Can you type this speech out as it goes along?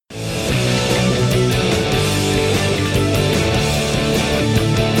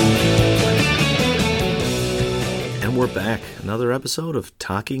back. Another episode of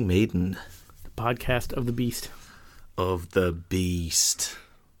Talking Maiden. The podcast of the Beast. Of the Beast.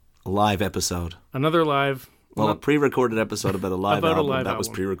 A live episode. Another live. Well, a pre-recorded episode about a live about album a live that was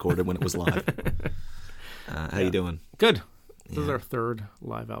album. pre-recorded when it was live. How you doing? Good. This is our third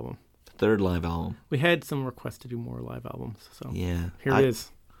live album. Third live album. We had some requests to do more live albums, so Yeah. here it is.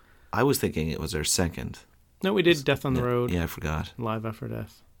 I was thinking it was our second. No, we did Death on the Road. Yeah, I forgot. Live After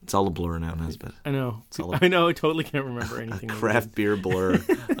Death. It's all a blur now, Nesbitt. I know. all a- I know. I totally can't remember A anything. craft beer blur.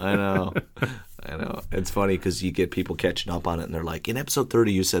 I know. It's funny because you get people catching up on it and they're like, in episode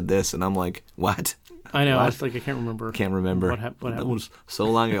 30 you said this. And I'm like, what? I know. What? It's like I can't remember. Can't remember. What happened? That was so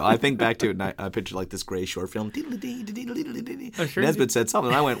long ago. I think back to it and I pictured like this gray short film. sure Nesbitt said something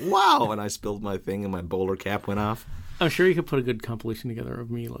and I went, wow. And I spilled my thing and my bowler cap went off. I'm sure you could put a good compilation together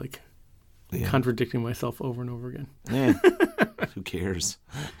of me like Yeah. contradicting myself over and over again. Yeah. Who cares?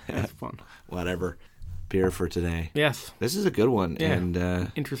 That's fun. Whatever. Beer for today. Yes. This is a good one. Yeah.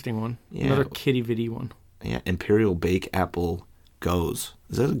 And Interesting one. yeah. Another kitty vitty one. yeah, Imperial Bake Apple Goes.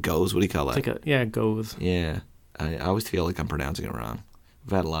 Is that a Goes? What do you call that? It's like it goes. Yeah. I always feel like I'm pronouncing it wrong.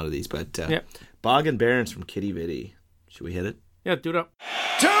 We've had a lot of these, but Yeah. Bog and Barons from Kitty Vitty. Should we hit it? Yeah, do it up.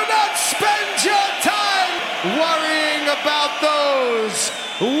 Do not spend your time worrying about those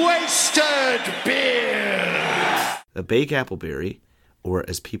wasted beers. A bake appleberry, or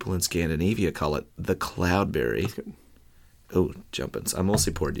as people in Scandinavia call it, the cloudberry. That's good. Oh, jumpins. I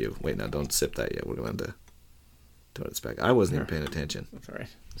mostly poured you. Wait, no, don't sip that yet. We're going to throw this back. I wasn't even paying attention. That's all right.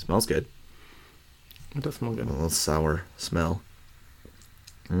 Smells good. It does smell good. A little sour smell.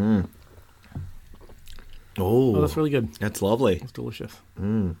 Oh, Oh, that's really good. that's lovely. It's delicious.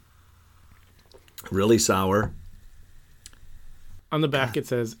 Really sour. On the back, it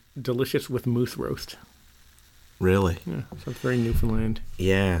says delicious with moose roast. Really? Yeah, so it's very Newfoundland.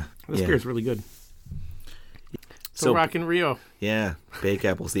 Yeah. This yeah. beer is really good. So, So- Rock in Rio. Yeah, bake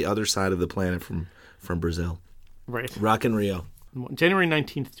apples, the other side of the planet from Brazil. Right. Rock in Rio, January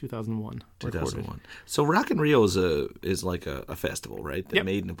 19th, 2001. 2001. So Rock in Rio is like a festival, right? That Yep.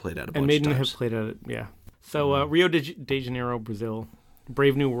 Maiden have played at a bunch And Maiden of has times. played at it, yeah. So Rio de Janeiro, Brazil.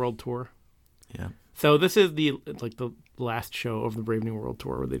 Brave New World Tour. Yeah. So this is the last show of the Brave New World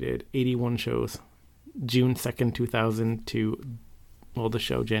Tour where they did 81 shows. June 2nd, 2000 to, the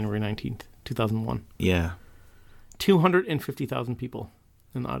show January 19th, 2001. Yeah. 250,000 people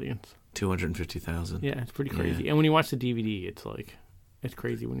in the audience. 250,000. Yeah, it's pretty crazy. Yeah. And when you watch the DVD, it's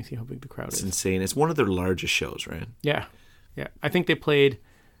crazy when you see how big the crowd It's is. insane. It's one of their largest shows, right? Yeah. Yeah. I think they played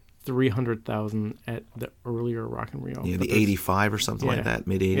 300,000 at the earlier Rock in Rio. Yeah, But the there's- 85 or something like Yeah. that,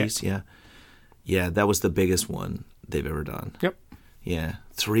 mid-80s, yeah. Yeah, that was the biggest one they've ever done. Yep. Yeah,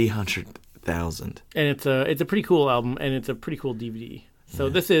 300,000. And it's a pretty cool album, and it's a pretty cool DVD. So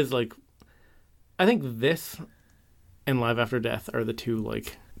this is I think this and Live After Death are the two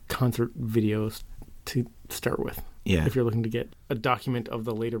concert videos to start with. Yeah. If you're looking to get a document of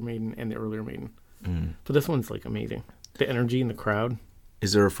the later Maiden and the earlier Maiden. But this one's amazing. The energy in the crowd.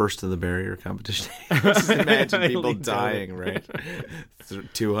 Is there a first to the barrier competition? Just imagine I people think so. dying, right?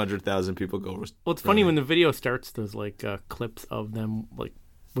 200,000 people go. Well, it's funny when the video starts. There's clips of them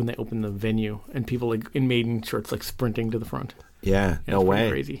when they open the venue and people in Maiden shirts sprinting to the front. Yeah, Yeah, no it's pretty way.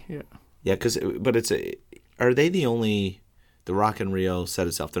 Crazy. Yeah. Yeah, but are they the only, the Rock in Rio set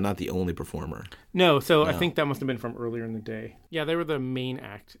itself, they're not the only performer. No, so I No. think that must have been from earlier in the day. Yeah, they were the main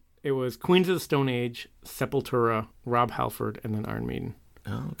act. It was Queens of the Stone Age, Sepultura, Rob Halford, and then Iron Maiden.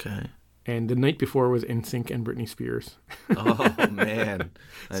 Oh, okay. And the night before was NSYNC and Britney Spears. Oh, man.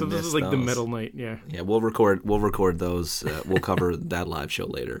 I So this is missed the those. metal night, yeah. Yeah, we'll record those. We'll cover that live show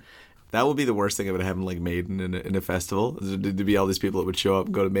later. That would be the worst thing about having Maiden in a festival. To be all these people that would show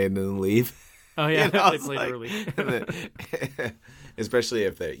up, go to Maiden, and then leave. Oh, yeah, You know, they it's played early. Especially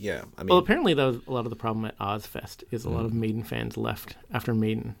if they, yeah. I mean, Well, apparently that was a lot of the problem at Ozfest is a lot of Maiden fans left after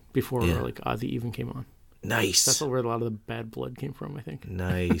Maiden before Yeah. Ozzy even came on. nice, That's where a lot of the bad blood came from, I think.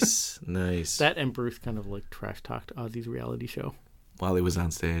 nice. That and Bruce kind of trash talked Ozzy's reality show. While he was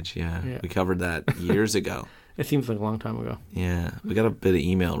on stage, yeah. Yeah. We covered that years ago. It seems like a long time ago. Yeah, we got a bit of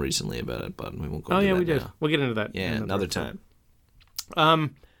email recently about it, but we won't go Oh into yeah, that we did. now. We'll get into that. Yeah, in another episode.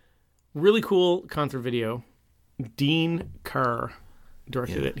 time. Really cool concert video. Dean Carr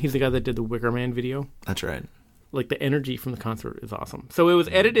directed Yeah. it. He's the guy that did the Wicker Man video. That's right. The energy from the concert is awesome. So it was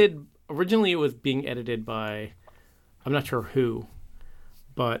edited. Originally, it was being edited by, I'm not sure who,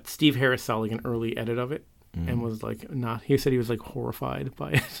 but Steve Harris saw an early edit of it and was not. He said he was horrified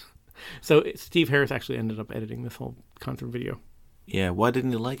by it. So Steve Harris actually ended up editing this whole concert video. Yeah, why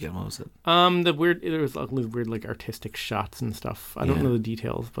didn't you like it? What was it? There was all these weird like artistic shots and stuff. I don't know the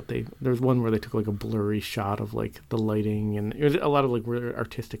details, but there's one where they took like a blurry shot of like the lighting, and it was a lot of like weird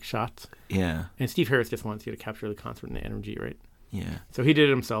artistic shots. Yeah. And Steve Harris just wants you to capture the concert and the energy, right? Yeah. So he did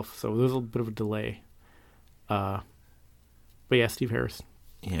it himself. So there was a little bit of a delay. But yeah, Steve Harris.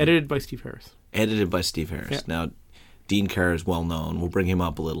 Yeah. Edited by Steve Harris. Edited by Steve Harris. Yeah. Now, Dean Kerr is well known. We'll bring him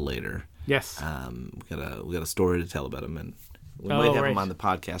up a little later. Yes. We got a story to tell about him, and we might have him on the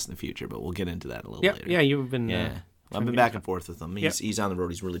podcast in the future, but we'll get into that a little later. Yeah, you've been. Yeah. I've been back and forth with him. He's on the road.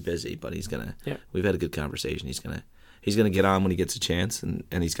 He's really busy, but he's gonna. Yeah. We've had a good conversation. He's gonna get on when he gets a chance, and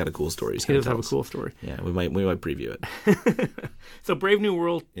he's got a cool story. He does have a cool story. Yeah, we might preview it. So Brave New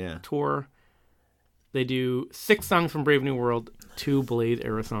World Yeah. tour. They do 6 songs from Brave New World, 2 Blaze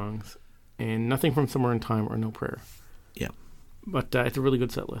era songs, and nothing from Somewhere in Time or No Prayer. Yeah. But it's a really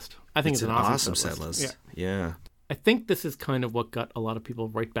good set list. I think it's an awesome set list. Yeah. I think this is kind of what got a lot of people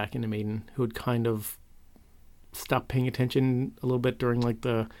right back into Maiden, who had kind of stopped paying attention a little bit during like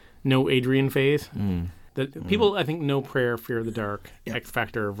the No Adrian phase. People, I think, No Prayer, Fear of the Dark, X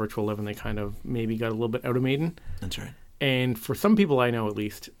Factor, Virtual 11, they kind of maybe got a little bit out of Maiden. That's right. And for some people I know, at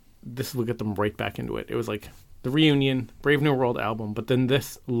least, this will get them right back into it. It was like the reunion, Brave New World album, but then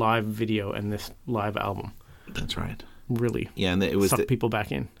this live video and this live album. That's right. Really and it was sucked people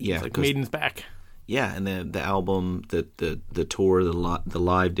back in. Yeah. It's like Maiden's back. Yeah, and the album, the tour, the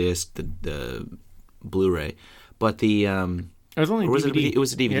live disc, the Blu-ray. But the... It was only DVD. It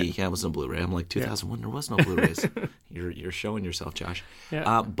was a DVD. Yeah, it wasn't a Blu-ray. I'm like, 2001, there was no Blu-rays. You're showing yourself, Josh.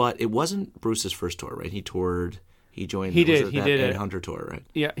 Yeah. But it wasn't Bruce's first tour, right? He joined. He did. That Ed Hunter tour, right?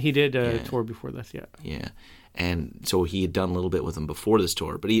 Yeah, he did a tour before this. Yeah. Yeah, and so he had done a little bit with him before this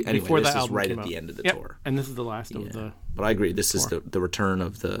tour. But anyway, this is right at the end of the tour. And this is the last of the. But I agree. This is the return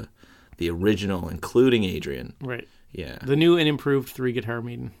of the original, including Adrian. Right. Yeah. The new and improved 3-guitar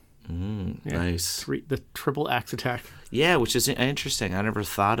Maiden. Nice. The triple axe attack. Yeah, which is interesting. I never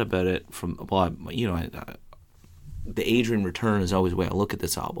thought about it from the Adrian return is always the way I look at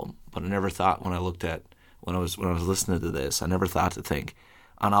this album. But I never thought when I was listening to this, I never thought to think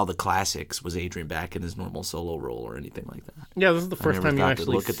on all the classics was Adrian back in his normal solo role or anything like that. Yeah, this is the first time you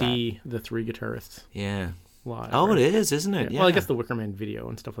actually see the 3 guitarists. Yeah. Live. Oh, right? It is, isn't it? Yeah. Well, I guess the Wicker Man video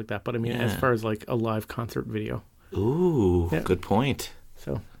and stuff like that. But I mean, as far as like a live concert video. Ooh, good point.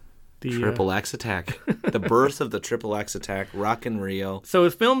 So. The Triple Axe Attack. The birth of the Triple Axe Attack, Rock in Rio. So it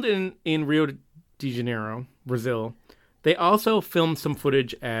was filmed in Rio de Janeiro, Brazil. They also filmed some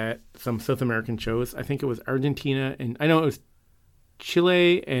footage at some South American shows. I think it was Argentina, and I know it was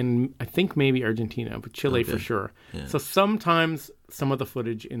Chile and I think maybe Argentina, but Chile for sure. Yeah. So sometimes some of the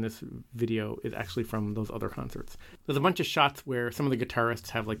footage in this video is actually from those other concerts. There's a bunch of shots where some of the guitarists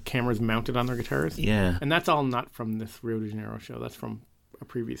have like cameras mounted on their guitars. Yeah. And that's all not from this Rio de Janeiro show. That's from a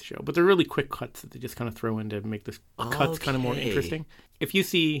previous show. But they're really quick cuts that they just kind of throw in to make the cuts kind of more interesting. If you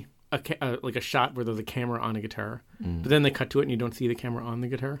see like a shot where there's a camera on a guitar, but then they cut to it and you don't see the camera on the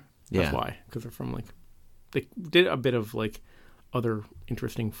guitar, that's why. Because they're from like... They did a bit of like other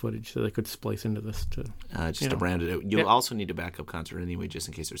interesting footage that they could splice into this to to round it out. You'll also need a backup concert anyway, just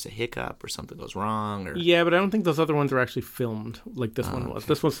in case there's a hiccup or something goes wrong. Or yeah, but I don't think those other ones are actually filmed like this one was.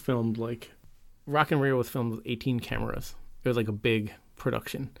 This was filmed like Rock in Rio was filmed with 18 cameras. It was like a big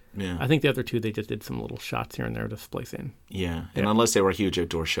production. Yeah, I think the other two they just did some little shots here and there to splice in. Yeah, and unless they were huge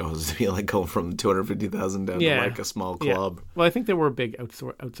outdoor shows, it'd be like going from 250,000 down to like a small club. Yeah. Well, I think there were big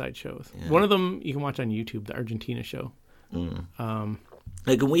outside shows. Yeah. One of them you can watch on YouTube, the Argentina show.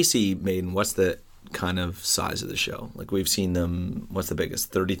 Like when we see Maiden, what's the kind of size of the show? Like we've seen them, what's the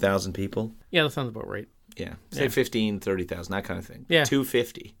biggest? 30,000 people? Yeah, that sounds about right. Yeah. Say 15, 30,000, that kind of thing. Yeah.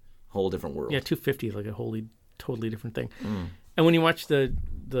 250, whole different world. Yeah, 250 is like a totally different thing. And when you watch the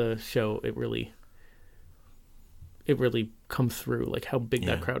show, it really comes through, like how big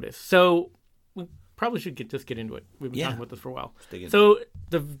that crowd is. So we probably should just get into it. We've been talking about this for a while. So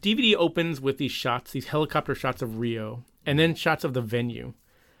the DVD opens with these shots, these helicopter shots of Rio, and then shots of the venue.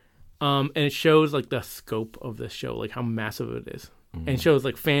 And it shows like the scope of this show, like how massive it is. And it shows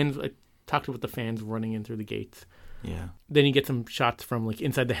like fans, like talked about the fans running in through the gates. Yeah. Then you get some shots from like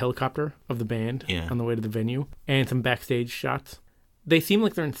inside the helicopter of the band on the way to the venue, and some backstage shots. They seem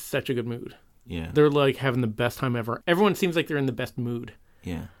like they're in such a good mood. Yeah. They're like having the best time ever. Everyone seems like they're in the best mood.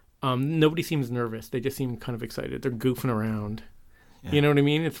 Yeah. Nobody seems nervous. They just seem kind of excited. They're goofing around. Yeah. You know what I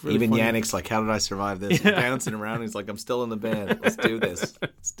mean? It's really even funny. Yannick's like, how did I survive this? He's bouncing around. He's like, I'm still in the band. Let's do this.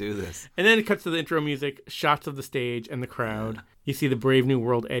 Let's do this. And then it cuts to the intro music, shots of the stage and the crowd. Yeah. You see the Brave New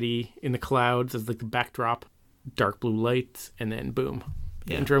World Eddie in the clouds as like the backdrop, dark blue lights, and then boom.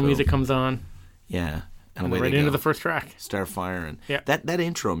 The intro music comes on. Yeah. And And away right they into go. the first track. Start firing. Yeah. That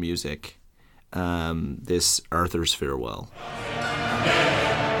intro music, this Arthur's Farewell.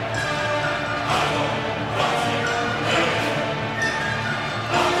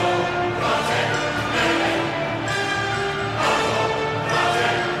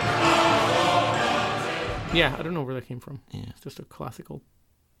 Yeah, I don't know where that came from. Yeah. It's just a classical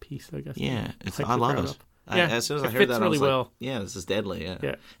piece, I guess. Yeah, Hype I the love crowd it. up. Yeah, As soon as I it heard fits that, I really was like, well. "Yeah, this is deadly." Yeah,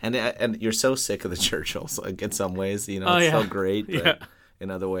 Yeah. And you're so sick of the Churchills, like in some ways, you know, Oh, it's yeah. so great. But Yeah. in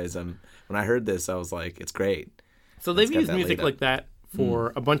other ways, when I heard this, I was like, "It's great." So they've got used that music lead up. like that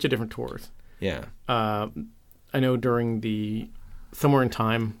for a bunch of different tours. Yeah, I know during the Somewhere in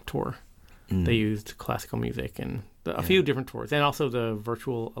Time tour, they used classical music and a few different tours, and also the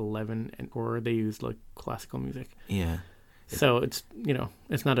Virtual 11 tour, they used like classical music. yeah. So it's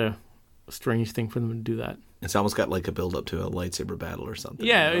it's not a strange thing for them to do that. It's almost got like a build up to a lightsaber battle or something.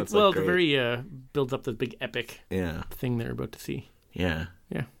 Yeah, you know? it's like a great. very builds up this big epic Yeah, thing they're about to see. yeah.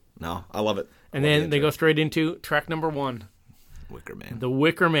 Yeah, No, I love it. and then they go straight into track number 1, Wicker Man. The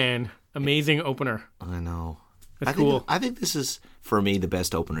Wicker Man, amazing opener. I know. That's cool. I think this is for me the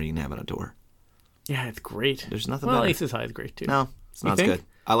best opener you can have on a tour. Yeah, it's great. There's nothing Well, better. Aces High is great too. No, it's not as think? good.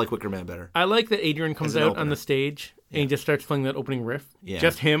 I like Wicker Man better. I like that Adrian comes an out opener. on the stage and he just starts playing that opening riff. Yeah.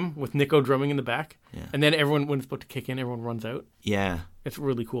 Just him with Nico drumming in the back. Yeah. And then everyone, when it's about to kick in, everyone runs out. Yeah. It's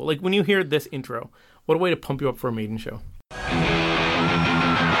really cool. Like when you hear this intro, what a way to pump you up for a Maiden show.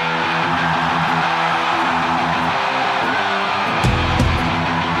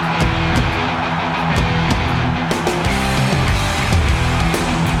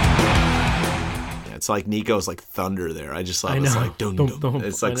 It's like Nico's like thunder there. I just saw I this know. like dum Dum, dum. dum.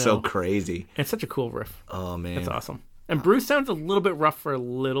 It's I like so know. crazy. It's such a cool riff. Oh man. It's awesome. And Bruce sounds a little bit rough for a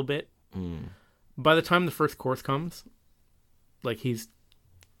little bit. By the time the first chorus comes, like he's,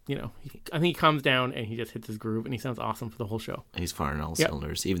 I think he calms down and he just hits his groove and he sounds awesome for the whole show. He's firing all Yep.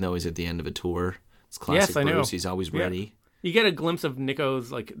 cylinders, even though he's at the end of a tour. It's classic Yes, I know. Bruce. He's always Yeah. ready. You get a glimpse of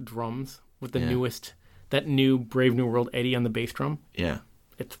Nico's like drums with the Yeah. that new Brave New World Eddie on the bass drum. Yeah.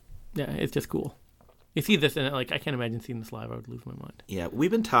 It's just cool. You see this and like I can't imagine seeing this live. I would lose my mind. Yeah. We've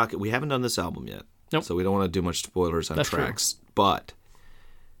been talking. We haven't done this album yet. Nope. So we don't want to do much spoilers on That's true. tracks. But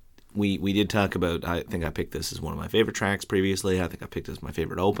we did talk about. I think I picked this as one of my favorite tracks previously. I think I picked it as my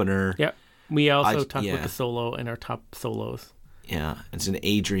favorite opener. Yeah. We also talked yeah. about the solo and our top solos. Yeah. It's an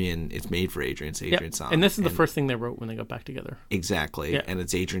Adrian. It's made for Adrian. It's Adrian's song. And this is the first thing they wrote when they got back together. Exactly. Yeah. And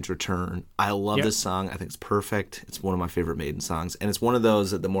it's Adrian's Return. I love Yeah. this song. I think it's perfect. It's one of my favorite Maiden songs. And it's one of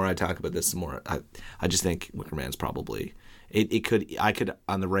those that the more I talk about this, the more I just think Wicker Man's probably I could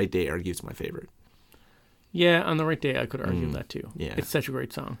on the right day argue it's my favorite. Yeah, on the right day I could argue that too. Yeah. It's such a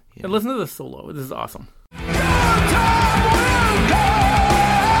great song. And listen to the solo. This is awesome.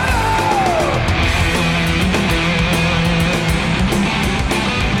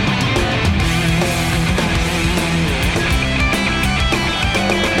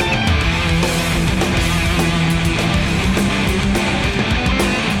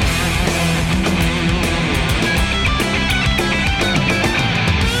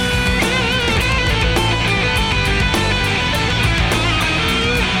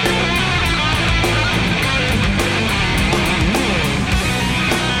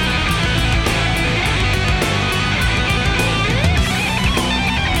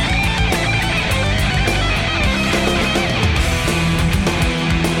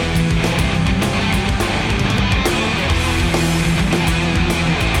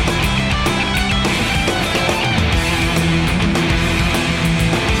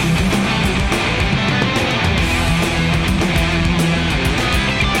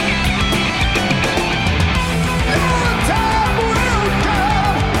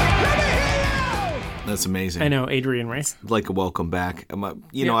 That's amazing. I know, Adrian, right? Like a welcome back.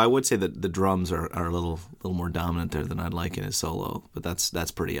 I would say that the drums are a little more dominant there than I'd like in his solo, but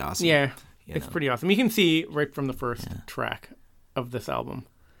that's pretty awesome. Yeah. You It's know. pretty awesome. You can see right from the first track of this album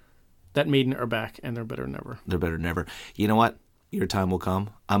that Maiden are back and they're better than ever. They're better than ever. You know what? Your time will come.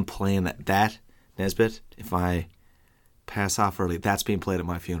 I'm playing that Nesbitt. If I pass off early, that's being played at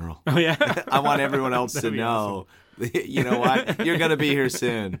my funeral. Oh, yeah. I want everyone else to That'd be know. You know what? You're gonna be here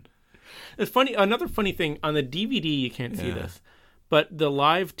soon. It's funny. Another funny thing on the DVD, you can't see this, but the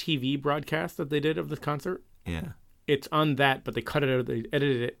live TV broadcast that they did of this concert, Yeah. it's on that, but they cut it out. They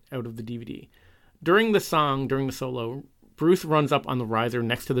edited it out of the DVD. During the solo, Bruce runs up on the riser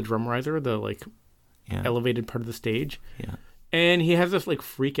next to the drum riser, the like Yeah. elevated part of the stage, Yeah. and he has this like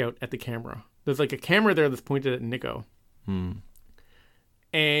freak out at the camera. There's like a camera there that's pointed at Nico.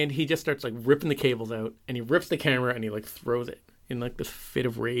 And he just starts like ripping the cables out, and he rips the camera and he like throws it in like this fit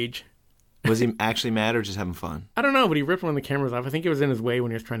of rage. Was he actually mad or just having fun? I don't know, but he ripped one of the cameras off. I think it was in his way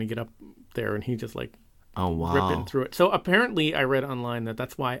when he was trying to get up there, and he just like Oh, wow. ripping through it. So apparently, I read online that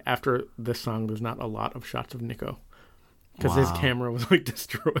that's why after this song, there's not a lot of shots of Nico, because his camera was like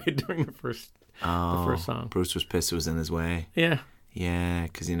destroyed during the first song. Bruce was pissed it was in his way. Yeah. Yeah,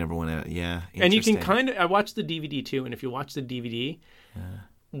 because he never went out. Yeah, And you can interesting. I watched the DVD too, and if you watch the DVD,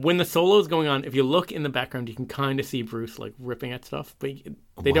 when the solo is going on, if you look in the background, you can kind of see Bruce like ripping at stuff, but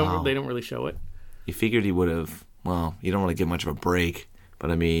they don't really show it. You figured he would have. Well, you don't want to give much of a break,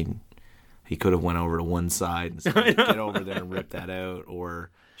 but I mean, he could have went over to one side and said, get over there and rip that out,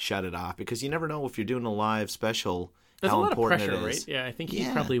 or shut it off, because you never know if you're doing a live special. There's how a lot of important pressure, it is. right? Yeah, I think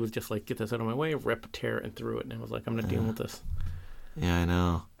he probably was just like, get this out of my way, rip, tear, and threw it, and I was like, I'm not dealing with this. Yeah, I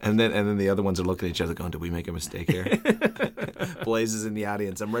know. And then the other ones are looking at each other going, did we make a mistake here? Blaze is in the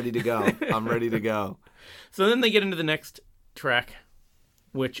audience. I'm ready to go. I'm ready to go. So then they get into the next track,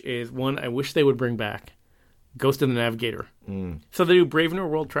 which is one I wish they would bring back, Ghost of the Navigator. So they do Brave New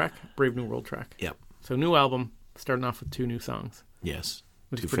World track, Brave New World track. Yep. So new album, starting off with 2 new songs. Yes.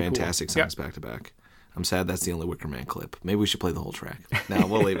 Which Two is pretty cool. fantastic songs back to back. I'm sad that's the only Wicker Man clip. Maybe we should play the whole track. No,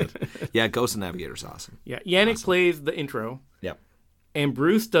 we'll leave it. Yeah, Ghost of the Navigator's awesome. Yeah, Yannick plays the intro. Yep. And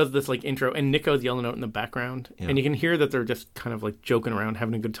Bruce does this like intro, and Nico's yelling out in the background, and you can hear that they're just kind of like joking around,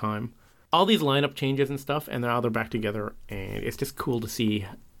 having a good time. All these lineup changes and stuff, and now they're back together, and it's just cool to see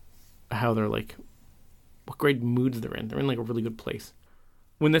how they're like, what great moods they're in. They're in like a really good place.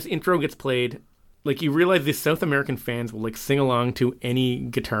 When this intro gets played, like you realize these South American fans will like sing along to any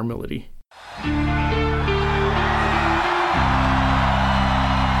guitar melody. You've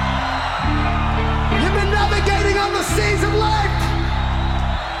been navigating on the seas of life.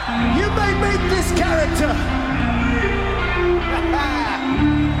 You may meet this character.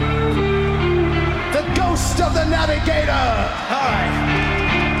 The ghost of the navigator. All right.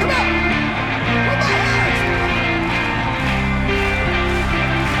 Come on. With my hands.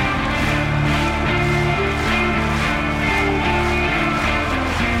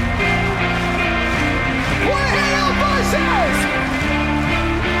 Want to hear your voices?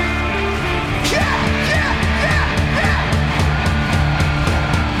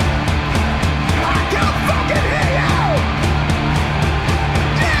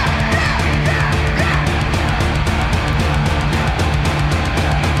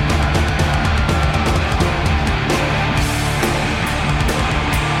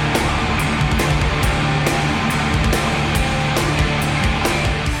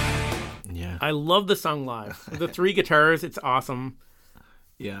 I love the song live. The 3 guitars, it's awesome.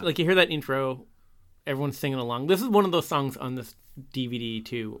 Yeah. Like you hear that intro, everyone's singing along. This is one of those songs on this DVD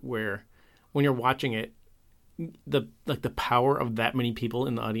too, where when you're watching it, the power of that many people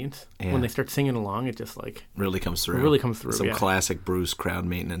in the audience when they start singing along, it just like really comes through. Really comes through. Some classic Bruce crowd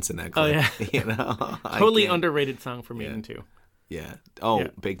maintenance in that clip. Oh yeah, you know, totally underrated song for Maiden too. Yeah. Oh,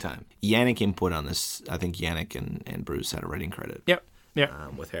 big time. Yannick input on this. I think Yannick and Bruce had a writing credit. Yep. Yeah.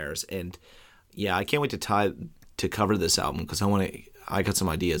 With Harris, and yeah, I can't wait to cover this album, because I got some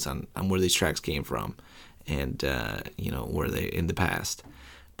ideas on where these tracks came from, and where they in the past.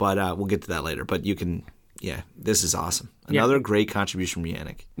 But we'll get to that later. But you can, this is awesome. Another great contribution from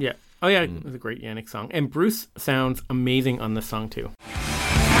Yannick. Yeah. Oh yeah, it was a great Yannick song, and Bruce sounds amazing on this song too.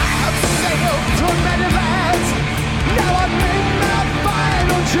 I've sailed through many lands. Now I make my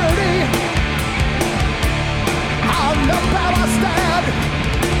final journey. I'll know where I stand.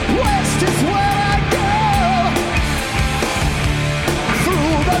 West is where I go.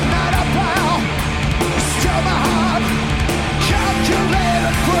 Through the night I plow. Still my heart,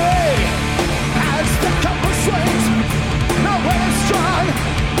 calculated free. As the compass swings, my will is strong.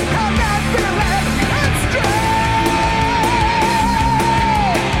 I'm not feeling and strong.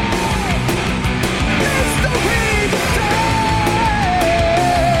 It's the weekday.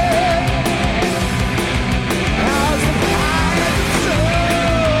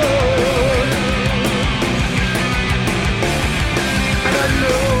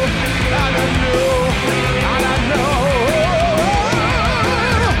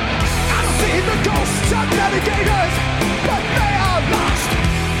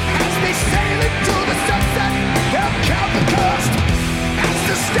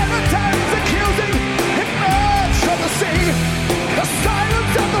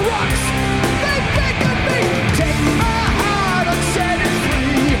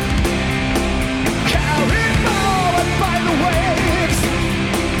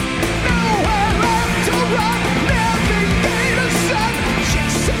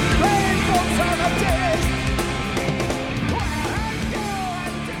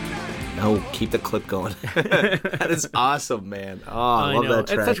 keep the clip going. That is awesome, man. Oh, I love that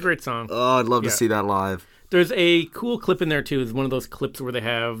track. It's such a great song. Oh, I'd love to see that live. There's a cool clip in there too. It's one of those clips where they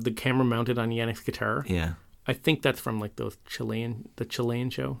have the camera mounted on Yannick's guitar. Yeah. I think that's from like the Chilean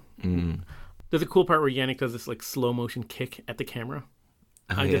show. Mm. There's a cool part where Yannick does this like slow motion kick at the camera.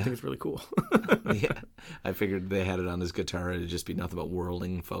 I just think it's really cool. Yeah, I figured they had it on his guitar. It'd just be nothing but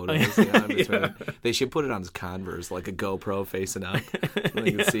whirling photos. Yeah. They should put it on his Converse, like a GoPro facing up.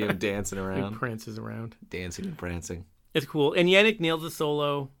 You can see him dancing around. He prances around. Dancing and prancing. It's cool. And Yannick nails the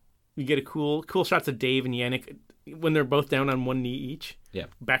solo. You get a cool shots of Dave and Yannick when they're both down on one knee each. Yeah.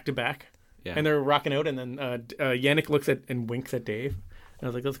 Back to back. Yeah. And they're rocking out, and then Yannick looks at and winks at Dave. And I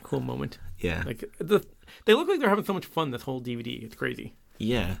was like, that's a cool moment. Yeah. Like they look like they're having so much fun this whole DVD. It's crazy.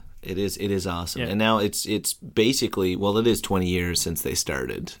 Yeah, it is. It is awesome. Yeah. And now it's basically, well, it is 20 years since they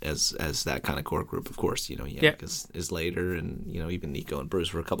started as that kind of core group. Of course, Yannick is later, and even Nico and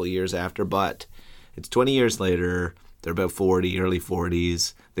Bruce were a couple of years after. But it's 20 years later. They're about 40, early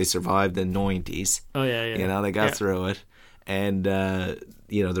 40s. They survived the 90s. Oh yeah. They got through it, and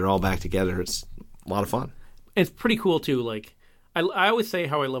they're all back together. It's a lot of fun. It's pretty cool too. Like I always say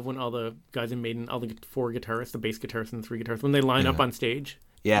how I love when all the guys in Maiden, all the 4 guitarists, the bass guitarists and the 3 guitarists, when they line up on stage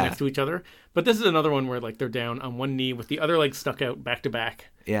next to each other. But this is another one where like they're down on one knee with the other leg stuck out back to back.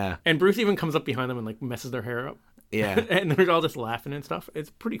 Yeah. And Bruce even comes up behind them and like messes their hair up. Yeah. And they're all just laughing and stuff.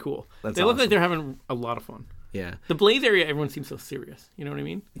 It's pretty cool. They look like they're having a lot of fun. Yeah. The Blaze area, everyone seems so serious. You know what I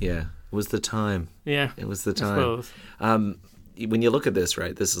mean? Yeah. It was the time. Yeah. It was the time. I suppose. When you look at this,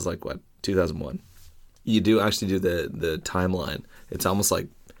 right, this is like, 2001. You do actually do the timeline. It's almost like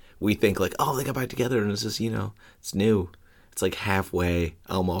we think like, oh, they got back together and it's just, it's new. It's like halfway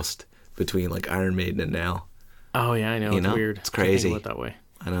almost between like Iron Maiden and now. Oh, yeah, I know. It's weird. It's crazy. To think about it that way.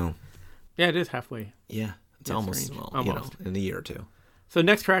 I know. Yeah, it is halfway. Yeah. It's almost, in a year or two. So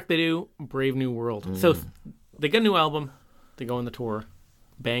next track they do, Brave New World. So they get a new album. They go on the tour.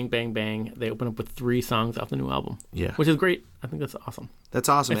 Bang, bang, bang. They open up with 3 songs off the new album. Yeah. Which is great. I think that's awesome. That's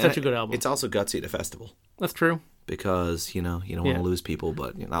awesome. It's such a good album. It's also gutsy at a festival. That's true. Because, you don't want to lose people,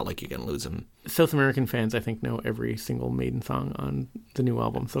 but not like you're going to lose them. South American fans, I think, know every single Maiden song on the new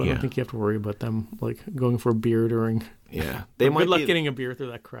album. So I don't think you have to worry about them like going for a beer during... Yeah. Good luck getting a beer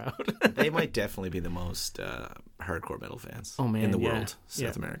through that crowd. They might definitely be the most hardcore metal fans in the world.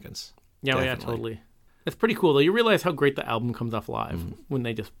 South Americans. Yeah, totally. It's pretty cool, though. You realize how great the album comes off live when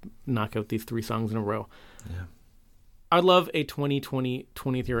they just knock out these 3 songs in a row. Yeah. I'd love a 2020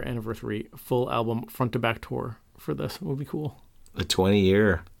 20th year anniversary full album front to back tour for this. It would be cool. A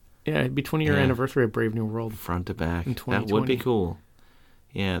 20-year. Yeah, it'd be 20-year anniversary of Brave New World. Front to back. In 2020. That would be cool.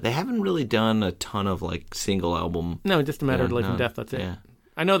 Yeah, they haven't really done a ton of like single album. No, just a matter of life and death. That's it. Yeah.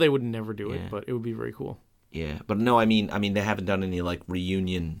 I know they would never do it, but it would be very cool. Yeah, but no, I mean, they haven't done any like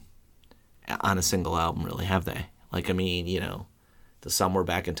reunion on a single album, really, have they? Like, I mean, the Somewhere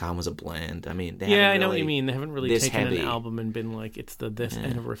Back in Time was a blend. I mean, I know what you mean. They haven't really taken heavy an album and been like, it's this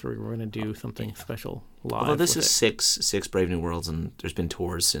anniversary. We're going to do something special live. Although this is six Brave New Worlds, and there's been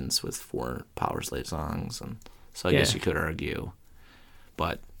tours since with 4 Power Slave songs, and so I guess you could argue,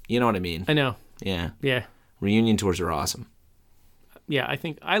 but you know what I mean. I know. Yeah. Yeah. Reunion tours are awesome. Yeah,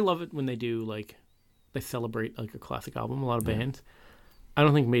 I love it when they do like they celebrate like a classic album. A lot of bands. I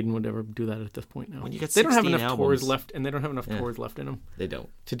don't think Maiden would ever do that at this point now. When you get they don't have enough albums, tours left, and they don't have enough tours left in them. They don't.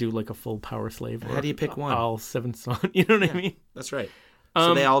 To do like a full Power Slave. How do you pick one? All 7 songs. You know what I mean? That's right.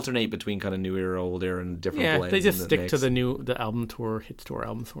 So they alternate between kind of new era, old era, and different blends. Yeah, they just stick to the album tour, hits tour,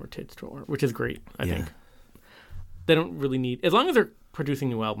 album tour, hits tour, which is great, I think. They don't really need... As long as they're producing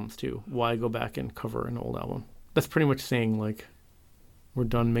new albums, too, why go back and cover an old album? That's pretty much saying, like, we're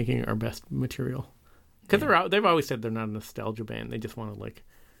done making our best material. Because they've always said they're not a nostalgia band. They just want to, like...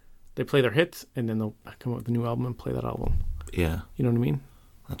 They play their hits, and then they'll come up with a new album and play that album. Yeah. You know what I mean?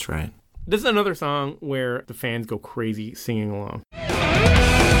 That's right. This is another song where the fans go crazy singing along.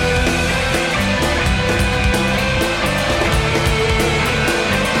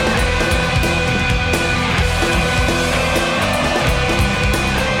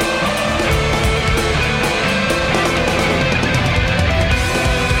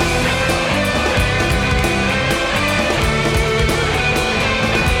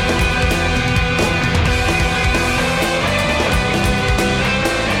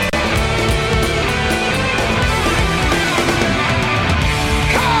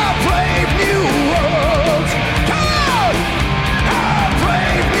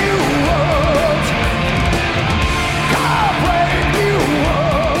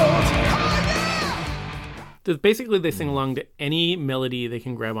 Basically, they sing along to any melody they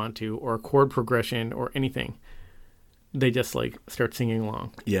can grab onto or a chord progression or anything. They just, like, start singing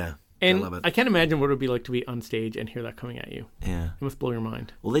along. Yeah. And love it. I can't imagine what it would be like to be on stage and hear that coming at you. Yeah. It must blow your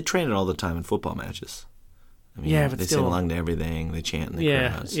mind. Well, they train it all the time in football matches. I mean, Yeah, but they still- sing along to everything. They chant in the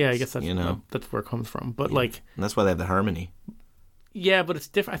crowds. Yeah, I guess that's, you know, that's where it comes from. But, like, and that's why they have the harmony. yeah, but it's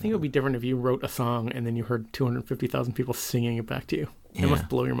different. I think it would be different if you wrote a song and then you heard 250,000 people singing it back to you. It Yeah. must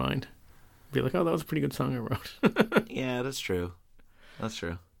blow your mind. Be like, oh, that was a pretty good song I wrote. Yeah, that's true. That's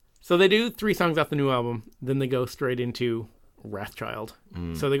true. So they do 3 songs off the new album. Then they go straight into Wrathchild.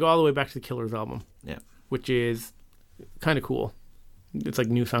 So they go all the way back to the Killers album, Yeah. which is kind of cool. It's like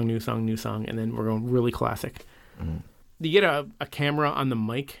new song, new song, new song, and then we're going really classic. You get a camera on the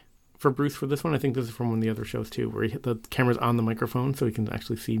mic for Bruce for this one. I think this is from one of the other shows too, where the camera's on the microphone so he can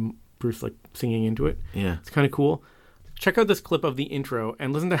actually see Bruce like singing into it. Yeah. It's kind of cool. Check out this clip of the intro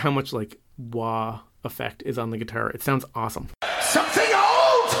and listen to how much like wah effect is on the guitar. It sounds awesome. Something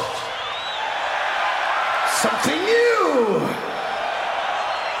old! Something new!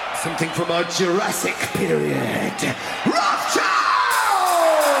 Something from a Jurassic period. Rothschild!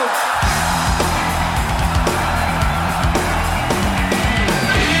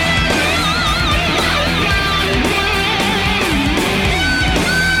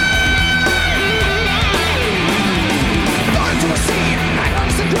 Born to a scene,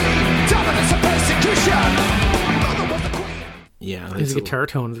 items and greed, dominance and persecution. Mother was the queen. Yeah. His it's a- guitar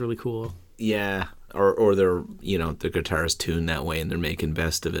tone is really cool. Yeah. Or they're, you know, the guitar is tuned that way and they're making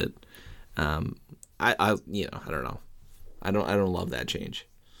best of it. I you know, I don't know. I don't love that change.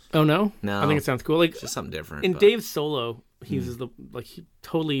 Oh no? No. I think it sounds cool. Like It's just something different. in but- Dave's solo, he uses he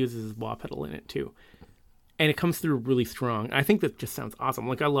totally uses his wah pedal in it too. And it comes through really strong. I think that just sounds awesome.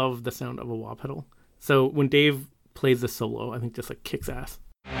 Like I love the sound of a wah pedal. So when Dave plays the solo, I think just like kicks ass.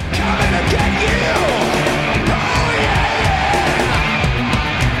 Coming to get you! Oh yeah!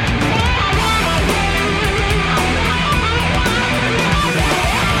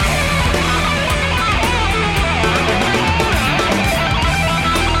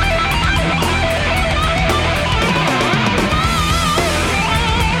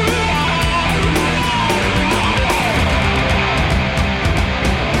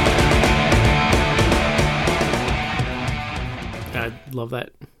 I love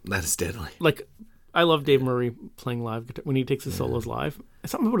that. That's deadly. Like I love Dave Murray playing live guitar when he takes his solos live.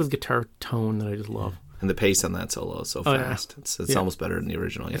 There's something about his guitar tone that I just love. And the pace on that solo is so Oh, yeah. fast. It's Yeah. almost better than the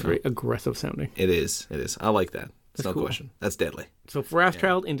original. You It's know? very aggressive sounding. It is. It is. I like that. It's That's no cool. question. That's deadly. So for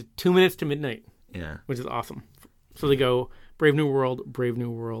Wrathchild into 2 minutes to midnight, Yeah. which is awesome. So they go Brave New World, Brave New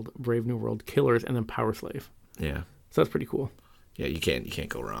World, Brave New World, Killers, and then Power Slave. Yeah. So that's pretty cool. Yeah, you can't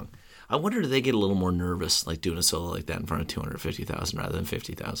go wrong. I wonder, do they get a little more nervous, like doing a solo like that in front of 250,000 rather than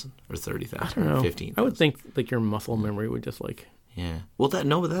 50,000 or 30,000 I don't or know. 15,000? I would think like your muscle memory would just like Yeah. Well, but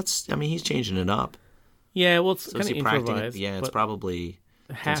that's. I mean, he's changing it up. yeah. Well, it's So kind is of he practicing it? improvised. Yeah, it's but probably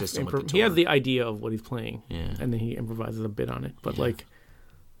half consistent with the He has tour. the idea of what he's playing, Yeah. and then he improvises a bit on it. But like,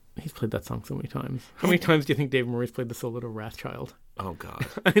 he's played that song so many times. How many times do you think Dave Murray's played the solo to Wrathchild? Oh God.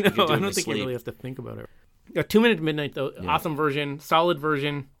 I know. could do it I in don't your think he sleep. really has to think about it. A 2 minute to midnight though, awesome version, solid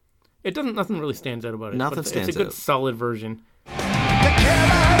version. It doesn't. Nothing really stands out about it. Nothing but stands It's a good, out. solid version. The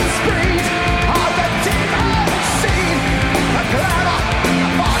killer screams of the demon scene. The glamour, the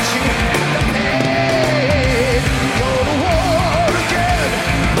marching, the pain. Go to war again,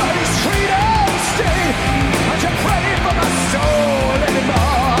 bloody street of stain. Aren't you praying for my soul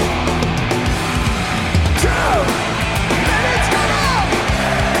anymore? 2 minutes come up.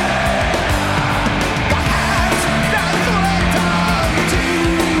 The hands that threat unto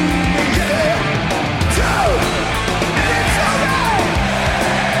me, yeah. 2 minutes away.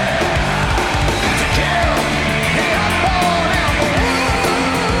 To kill the unborn and the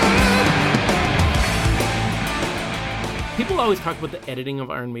wound. People always talk about the editing of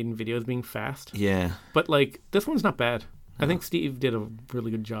Iron Maiden videos being fast, Yeah. but like this one's not bad. I think Steve did a really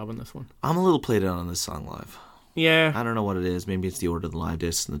good job on this one. I'm a little played out on this song live. Yeah, I don't know what it is. Maybe it's the order of the live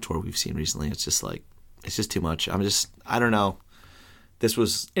discs and the tour we've seen recently. It's just too much. I don't know. This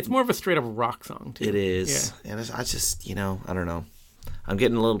was, it's more of a straight up rock song too. it is. And I just, I don't know. I'm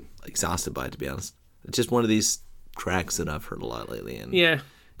getting a little exhausted by it, to be honest. It's just one of these tracks that I've heard a lot lately. And Yeah,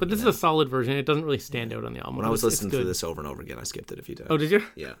 but this is a solid version. It doesn't really stand out on the album. when I was It's listening to good. this over and over again, I skipped it a few times. Oh, did you?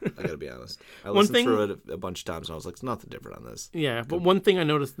 Yeah, I gotta be honest. I One listened thing- through it a bunch of times and I was like, it's nothing different on this. Yeah, but one thing I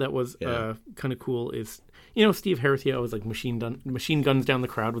noticed that was Yeah. kind of cool is, Steve Harris, he always like machine guns down the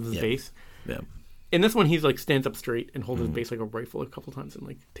crowd with his Yeah. bass. Yeah. In this one, he's like stands up straight and holds his bass like a rifle a couple times and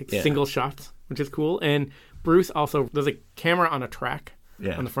like takes Yeah. single shots, which is cool. And Bruce also, there's a camera on a track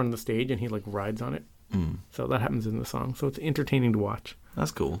Yeah. on the front of the stage and he like rides on it. So that happens in the song. So it's entertaining to watch.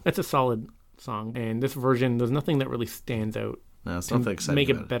 That's cool. It's a solid song. And this version, there's nothing that really stands out No, it's to nothing exciting make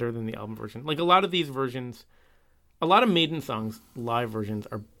about it better than the album version. Like a lot of these versions, a lot of Maiden songs, live versions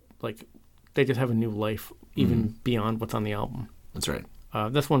are like they just have a new life even beyond what's on the album. That's right.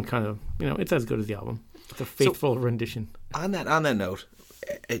 This one kind of, it's as good as the album. It's a faithful rendition. On that note,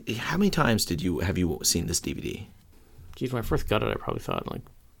 how many times have you seen this DVD? Geez, when I first got it, I probably saw it like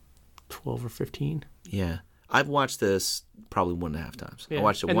 12 or 15. Yeah. I've watched this probably 1.5 times. Yeah. I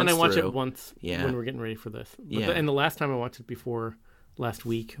watched it and once then I watched through. it once Yeah. when we were getting ready for this. But Yeah. and the last time I watched it before last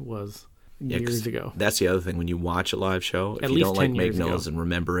week was years ago. That's the other thing. When you watch a live show, if At you least don't 10 like make years ago. notes and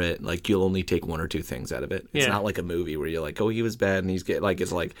remember it, like you'll only take 1 or 2 things out of it. It's Yeah. not like a movie where you're like, oh, he was bad and he's get like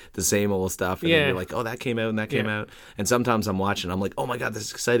it's like the same old stuff, and Yeah. then you're like, oh, that came out and that came Yeah. out. And sometimes I'm watching, I'm like, oh my god, this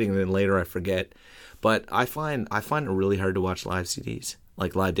is exciting, and then later I forget. But I find it really hard to watch live CDs,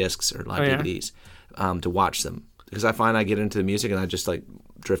 like live discs or live Oh, yeah? DVDs, to watch them. Because I find I get into the music and I just like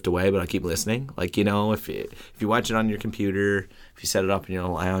drift away, but I keep listening. Like, if you watch it on your computer, if you set it up in your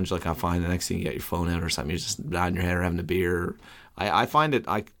lounge, like I find the next thing you get your phone out or something, you're just nodding your head or having a beer. I find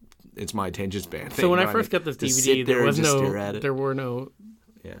it's my attention span. So when I first got this DVD, there were no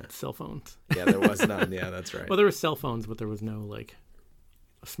Yeah. cell phones. Yeah, there was none. Yeah, that's right. Well, there were cell phones, but there was no like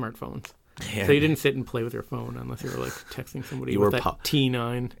smartphones. Yeah. So you didn't sit and play with your phone unless you were like texting somebody You with were that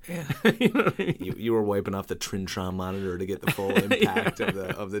T9. You were wiping off the Trintron monitor to get the full impact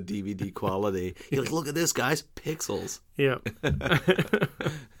of the DVD quality. You're like, look at this, guys, pixels. Yeah.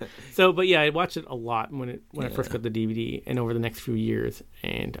 But yeah, I watched it a lot when I first got the DVD, and over the next few years,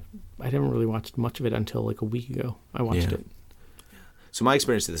 and I haven't really watched much of it until like a week ago. I watched it. So my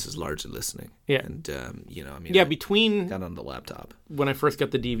experience of this is largely listening. Yeah. And Yeah, between got on the laptop. when I first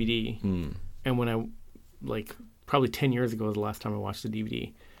got the DVD and when I like probably 10 years ago was the last time I watched the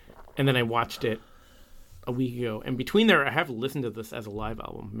DVD, and then I watched it a week ago, and between there I have listened to this as a live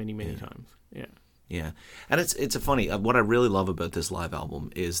album many times. Yeah. Yeah, and it's a funny. What I really love about this live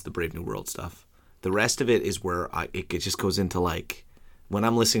album is the Brave New World stuff. The rest of it is where it just goes into like when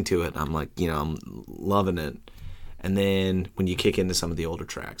I'm listening to it, I'm like, I'm loving it, and then when you kick into some of the older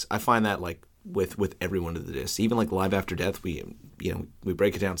tracks, I find that like with every one of the discs, even like Live After Death, we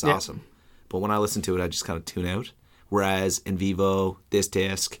break it down. It's awesome, but when I listen to it, I just kind of tune out. Whereas in Vivo, this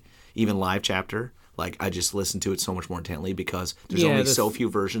disc, even Live Chapter. Like, I just listen to it so much more intently because there's only so few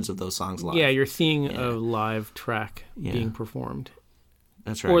versions of those songs live. Yeah, you're seeing a live track being performed.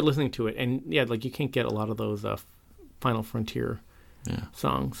 That's right. Or listening to it. And, like, you can't get a lot of those Final Frontier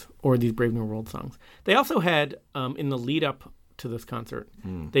songs or these Brave New World songs. They also had, in the lead-up to this concert,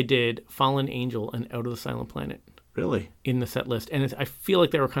 they did Fallen Angel and Out of the Silent Planet. Really? In the set list. And I feel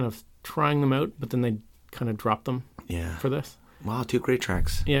like they were kind of trying them out, but then they kind of dropped them for this. Wow, 2 great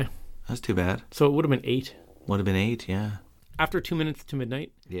tracks. Yeah. That's too bad. So it would have been 8. Would have been 8, yeah. After 2 Minutes to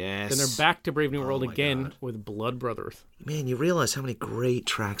Midnight. Yes. Then they're back to Brave New World again with Blood Brothers. Man, you realize how many great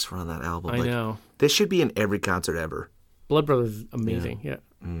tracks were on that album. I know. This should be in every concert ever. Blood Brothers is amazing,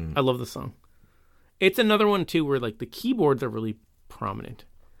 I love the song. It's another one, too, where like the keyboards are really prominent.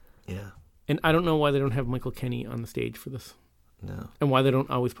 Yeah. And I don't know why they don't have Michael Kenny on the stage for this. No. And why they don't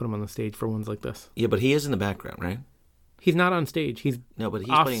always put him on the stage for ones like this. Yeah, but he is in the background, right? He's not on stage. He's but he's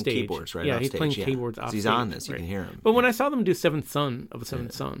off playing stage. keyboards, right? Yeah, off he's stage, playing keyboards off so he's stage. on this. You can hear him. But when I saw them do Seventh Son of a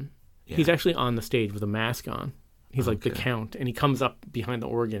Seventh Son, he's actually on the stage with a mask on. He's like the Count, and he comes up behind the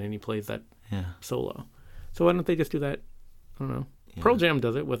organ and he plays that solo. So why don't they just do that? I don't know. Yeah. Pearl Jam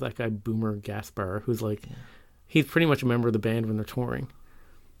does it with that guy Boomer Gaspar, who's like, he's pretty much a member of the band when they're touring.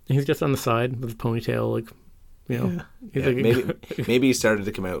 And he's just on the side with his ponytail, like, He's like, maybe he started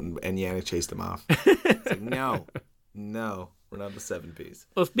to come out and Yannick chased him off. It's like, no, we're not the 7-piece.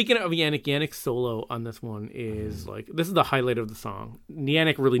 Well, speaking of Yannick's solo on this one is like, this is the highlight of the song.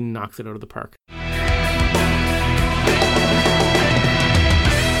 Yannick really knocks it out of the park.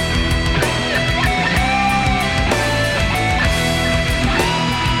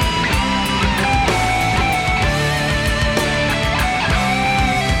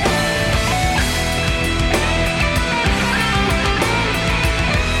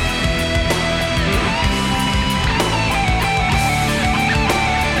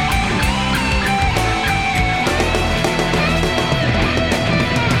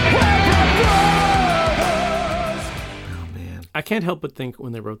 I can't help but think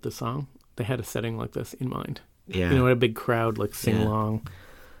when they wrote this song, they had a setting like this in mind. Yeah. A big crowd, like, sing along.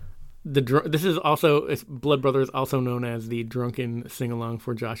 This is also Blood Brothers, also known as the drunken sing along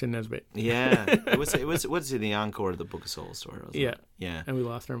for Josh and Nesbitt. Yeah, it was what's in the encore of the Book of Souls story? Yeah, yeah, and we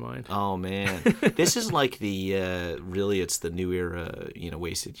lost our mind. Oh man, this is like the really it's the new era,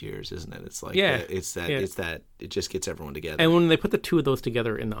 wasted years, isn't it? It's like it's that it just gets everyone together. And when they put the two of those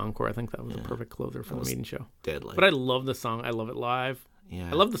together in the encore, I think that was a perfect closer for the Maiden show. Deadly. But I love the song. I love it live. Yeah.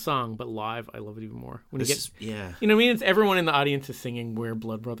 I love the song, but live, I love it even more. When You know what I mean? It's everyone in the audience is singing "We're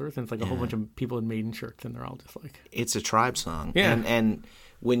Blood Brothers," and it's like a whole bunch of people in Maiden shirts, and they're all just like, it's a tribe song. Yeah. And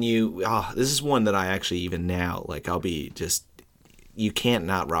when you, this is one that I actually even now like I'll be just. You can't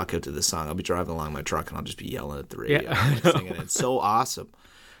not rock out to this song. I'll be driving along my truck and I'll just be yelling at the radio and singing it. It's so awesome.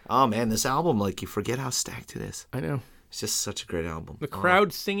 Oh man, this album, like you forget how stacked it is. I know. It's just such a great album. The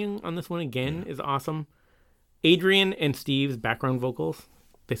crowd singing on this one again is awesome. Adrian and Steve's background vocals,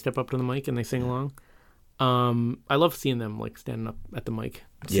 they step up to the mic and they sing along. I love seeing them like standing up at the mic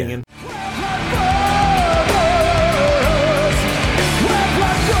singing.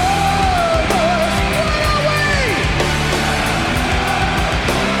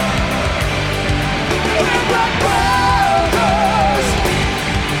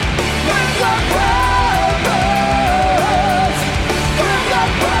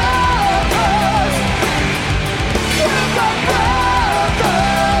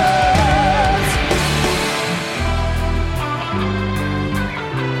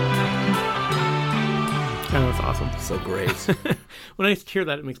 So great. When I hear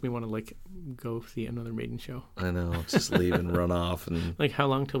that, it makes me want to like go see another Maiden show. I know, just leave and run off and like how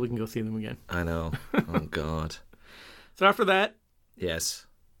long till we can go see them again? I know. Oh God. So after that, yes,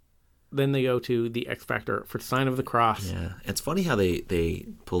 then they go to the X Factor for Sign of the Cross. Yeah, it's funny how they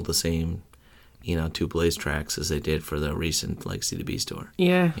pulled the same, two Blaze tracks as they did for the recent like CDB store.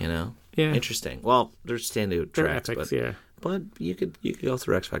 Yeah, yeah, interesting. Well, they're standout tracks, epics, but but you could go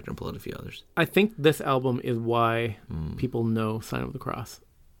through X Factor and pull in a few others. I think this album is why people know Sign of the Cross.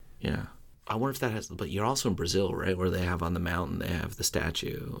 Yeah. I wonder if that has, but you're also in Brazil, right? Where they have on the mountain, they have the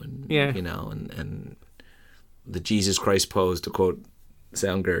statue and, and the Jesus Christ pose, to quote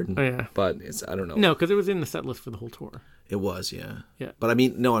Soundgarden. Oh, yeah. But I don't know. No, because it was in the set list for the whole tour. It was, yeah. Yeah. But I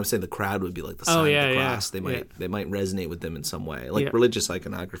mean, no, I'm saying the crowd would be like the sign of the cross. Yeah. They might resonate with them in some way. Like religious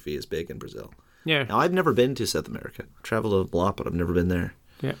iconography is big in Brazil. Yeah. Now, I've never been to South America. I've traveled a lot, but I've never been there.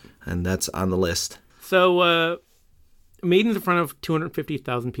 Yeah. And that's on the list. So, Maiden's in front of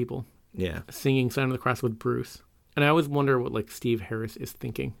 250,000 people. Yeah. Singing Sign of the Cross with Bruce. And I always wonder what like Steve Harris is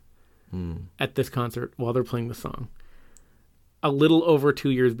thinking at this concert while they're playing the song. A little over 2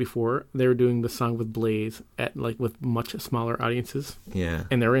 years before, they were doing the song with Blaze at like with much smaller audiences. Yeah.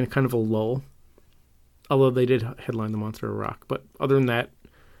 And they were in kind of a lull. Although they did headline the Monster of Rock. But other than that,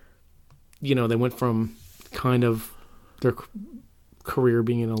 they went from kind of their career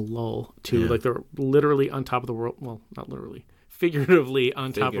being in a lull to like they're literally on top of the world. Well, not literally. Figuratively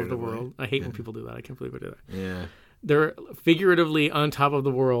on top of the world. I hate when people do that. I can't believe I do that. Yeah. They're figuratively on top of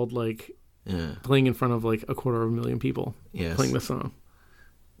the world, like playing in front of like 250,000 people playing the song.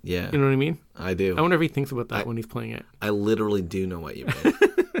 Yeah. You know what I mean? I do. I wonder if he thinks about that when he's playing it. I literally do know what you mean.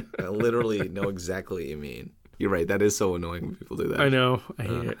 I literally know exactly what you mean. You're right. That is so annoying when people do that. I know. I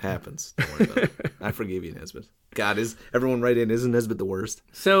hate it. It happens. Don't worry about it. I forgive you, Nesbitt. God, is everyone right in? Isn't Nesbitt the worst?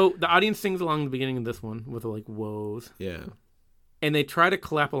 So the audience sings along the beginning of this one with like woes. Yeah. And they try to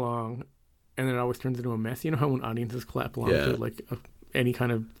clap along, and then it always turns into a mess. You know how when audiences clap along to like any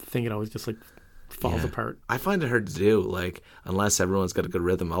kind of thing, it always just like falls apart. I find it hard to do. Like unless everyone's got a good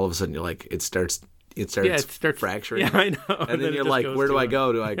rhythm, all of a sudden you're like it starts fracturing. Yeah, I know. And then you're like, where do I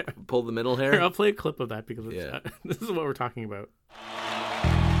go? Do I pull the middle hair? Here, I'll play a clip of that because this is what we're talking about.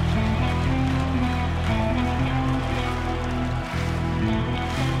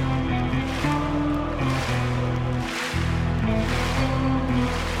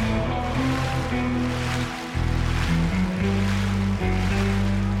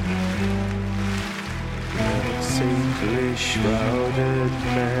 Saintly shrouded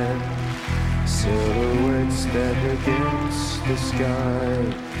men, silhouettes stand against the sky.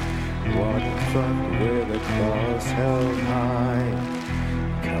 One front with a cross held high,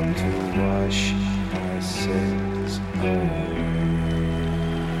 come to wash my sins away.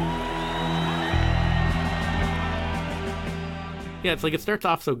 Yeah, it's like it starts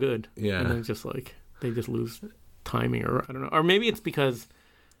off so good. Yeah. And then it's just like they just lose timing, or I don't know. Or maybe it's because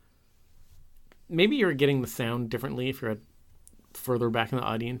maybe you're getting the sound differently if you're at further back in the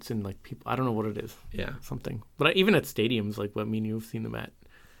audience and like people, I don't know what it is. Yeah. Something. But even at stadiums, like what me and you have seen them at.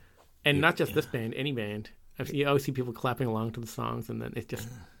 And not just this band, any band. You always see people clapping along to the songs, and then it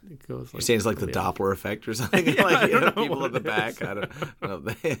goes. You're saying it's like the Doppler effect or something? Like people in the back. I don't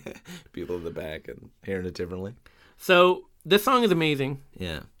know. People in the back and hearing it differently. So this song is amazing.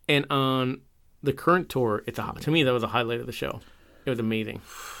 Yeah. And on the current tour, to me that was a highlight of the show. It was amazing.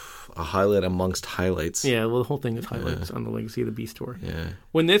 A highlight amongst highlights. Yeah, well, the whole thing is highlights on the Legacy of the Beast tour. Yeah.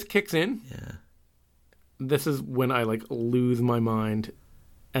 When this kicks in, Yeah. this is when I like lose my mind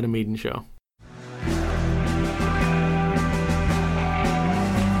at a Maiden show.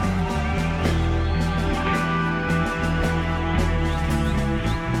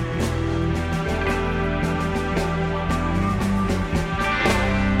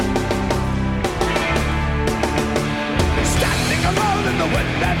 Standing alone in the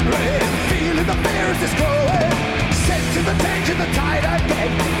wind and rain, feeling the fears is growing. Sensing the danger, the tide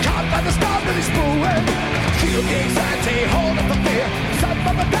again. Caught by the storm that is brewing. Feel the anxiety, hold up the fear. Some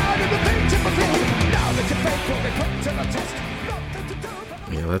from the down in the things in between. Now that your faith will be put to the test. Nothing to do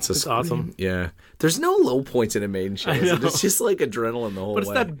but Yeah, that's It's awesome. Yeah. There's no low points in a Maiden show. It's just like adrenaline the whole But it's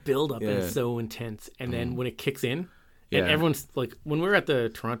way. that build up and Yeah. it's so intense. And then when it kicks in, Yeah. and everyone's like, when we were at the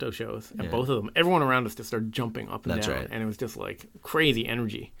Toronto shows, and both of them, everyone around us just started jumping up and That's down. right. And it was just like crazy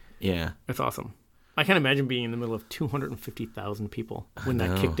energy. Yeah. It's awesome. I can't imagine being in the middle of 250,000 people when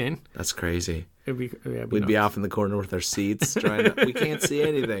that kicked in. That's crazy. It'd We'd be nuts. off in the corner with our seats trying to. We can't see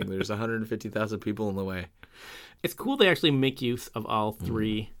anything. There's 150,000 people in the way. It's cool they actually make use of all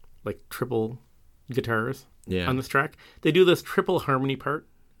three, like triple guitars Yeah. on this track. They do this triple harmony part,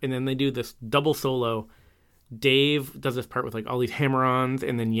 and then they do this double solo. Dave does this part with like all these hammer-ons,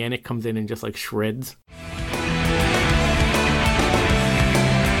 and then Yannick comes in and just like shreds.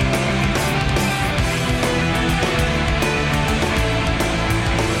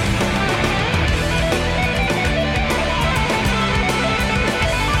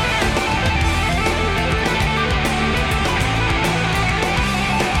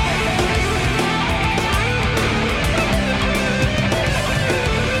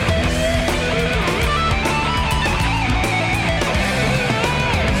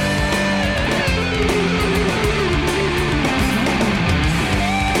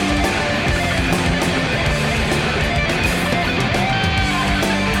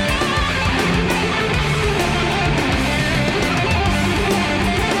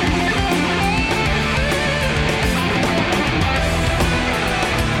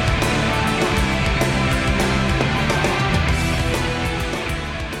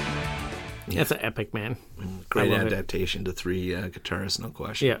 That's an epic, man. Great I love it. adaptation to three guitarists, no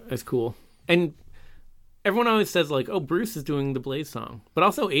question. Yeah, it's cool. And everyone always says like, "Oh, Bruce is doing the Blaze song," but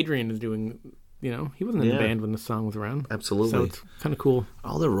also Adrian is doing. You know, he wasn't in Yeah. the band when the song was around. Absolutely. So it's kind of cool.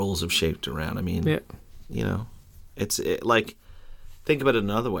 All the roles have shaped around. I mean, Yeah. you know, like, think about it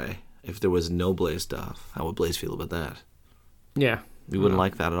another way. If there was no Blaze stuff, how would Blaze feel about that? Yeah. You wouldn't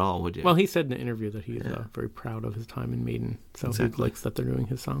like that at all, would you? Well, he said in the interview that he's very proud of his time in Maiden, so Exactly. he likes that they're doing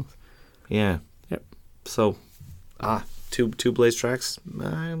his songs. yeah. Yep. So, two Blaze tracks.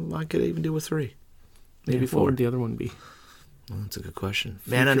 I could even do with three, maybe Yeah, what four. would the other one be? Well, that's a good question.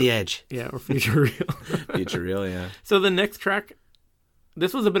 Man on the Edge. Yeah, or Future Real. Future Real, yeah. So the next track,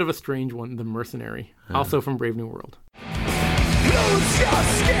 this was a bit of a strange one, The Mercenary, also from Brave New World. lose your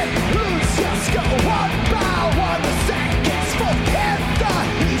skin, lose your skull. One by one, the seconds forget the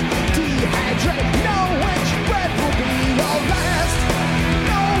heat. Dehydrate, know which breath will be your last.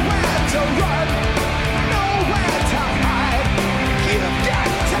 Nowhere to run, nowhere to hide. You've got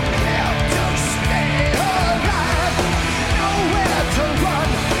to kill to stay alive. Nowhere to run,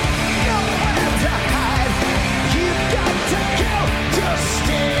 nowhere to hide. You've got to kill to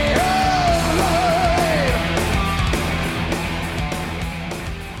stay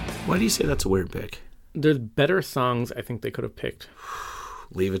alive. Why do you say that's a weird pick? There's better songs I think they could have picked.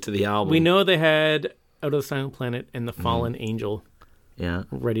 Leave it to the album. We know they had Out of the Silent Planet and The Fallen Angel Yeah.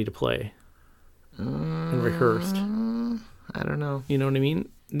 ready to play and rehearsed. I don't know. You know what I mean?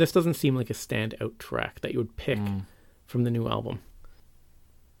 This doesn't seem like a standout track that you would pick from the new album.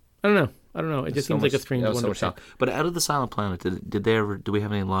 I don't know. It just seems like a strange one to pick. But Out of the Silent Planet, did they ever? Do we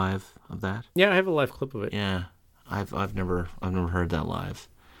have any live of that? Yeah, I have a live clip of it. Yeah, I've never heard that live.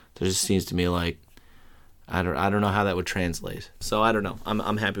 There just seems to me like I don't know how that would translate. So I don't know.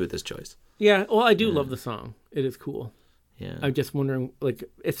 I'm happy with this choice. Yeah, well, I do love the song. It is cool. Yeah. I'm just wondering, like,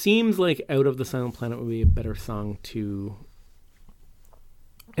 it seems like Out of the Silent Planet would be a better song to...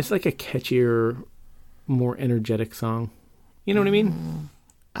 It's like a catchier, more energetic song. You know what I mean?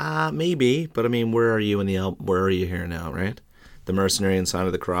 Maybe, but I mean, where are you in the album? Where are you here now, right? The Mercenary and Sign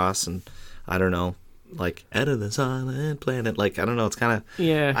of the Cross, and I don't know, like Out of the Silent Planet. Like I don't know. It's kind of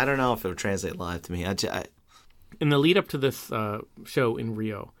Yeah. I don't know if it would translate live to me. in the lead up to this show in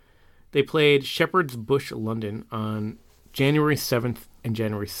Rio, they played Shepherd's Bush, London on January 7th and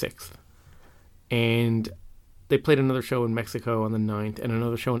January 6th. And they played another show in Mexico on the 9th and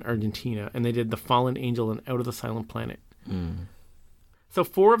another show in Argentina. And they did The Fallen Angel and Out of the Silent Planet. So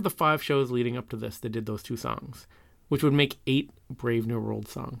 4 of the 5 shows leading up to this, they did those 2 songs, which would make 8 Brave New World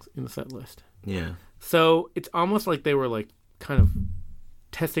songs in the set list. Yeah. So it's almost like they were like kind of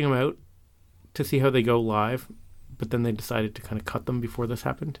testing them out to see how they go live, but then they decided to kind of cut them before this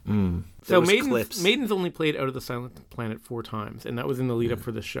happened. So Maiden's only played Out of the Silent Planet 4 times, and that was in the lead up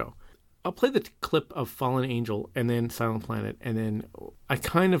for this show. I'll play the clip of Fallen Angel and then Silent Planet, and then I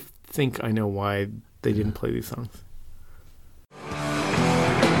kind of think I know why they didn't play these songs.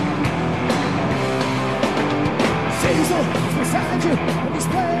 Caesar beside you, and he's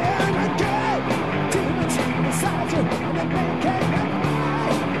playing a game. Demons beside you, and they're making a play.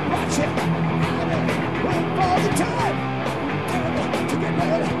 Watch it, wait for the time. Terrible to get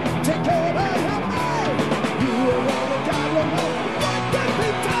ready, take over your mind. You are only God will know what can be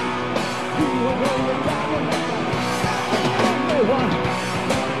done. You are only God will know the only one.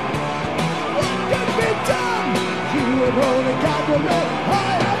 What can be done? You are only God will know. I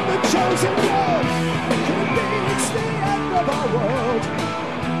am the chosen one. It's the end of our world.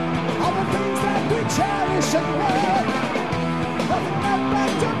 All the things that we cherish and love, nothing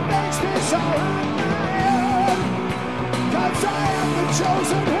left to makes me so unreal. 'Cause I am the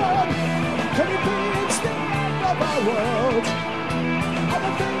chosen one. Can it be it's the end of our world? All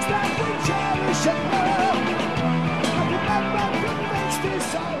the things that we cherish and love, nothing left to makes me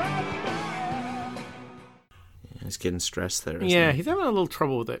so unreal. He's getting stressed there. Yeah, he's having a little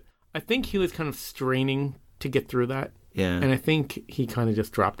trouble with it. I think he was kind of straining to get through that. Yeah. And I think he kind of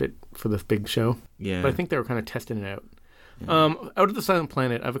just dropped it for this big show. Yeah. But I think they were kind of testing it out. Out of the Silent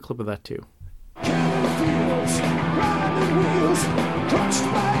Planet, I have a clip of that too. Fields, grinding wheels, crushed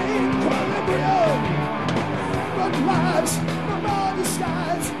by equilibrium. But lives, no more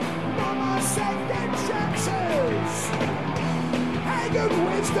disguise, no more second chances. Haggard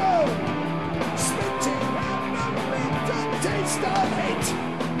wisdom, spitting out the bitter taste of hate.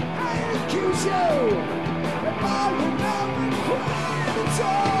 I accuse you. If I will never cry, it's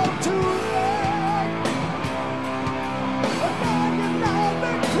all too late. If I will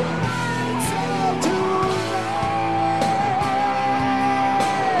never cry, it's all too late.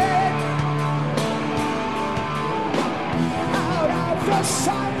 Out of the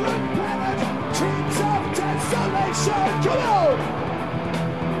silent planet, dreams of desolation. Come on!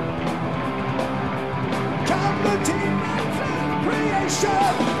 Come the demons of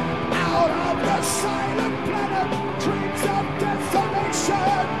creation. Out of the silent planet, dreams of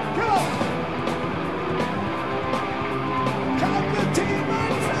desolation. Go! Come the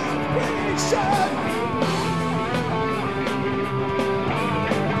demons of creation.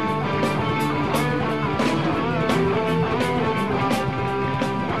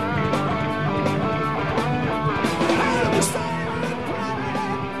 Out of the silent planet,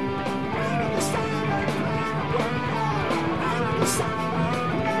 out of the silent planet, out of the silent.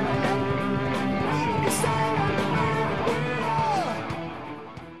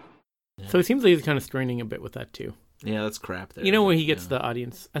 So it seems like he's kind of straining a bit with that too. Yeah, that's crap there. You know, when he gets the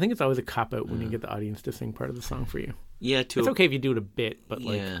audience, I think it's always a cop-out when you get the audience to sing part of the song for you. Yeah, It's okay if you do it a bit, but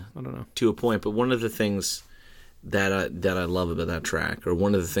like, Yeah. I don't know. to a point. But one of the things that I love about that track, or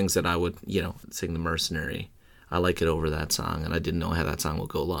one of the things that I would, sing The Mercenary, I like it over that song, and I didn't know how that song would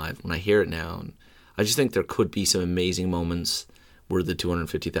go live. When I hear it now, and I just think there could be some amazing moments where the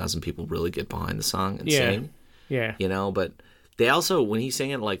 250,000 people really get behind the song and sing. Yeah. But they also, when he's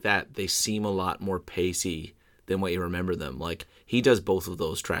singing it like that, they seem a lot more pacey than what you remember them. Like, he does both of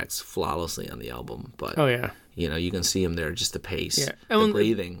those tracks flawlessly on the album, but Oh, yeah. you can see him there, just the pace, Yeah. the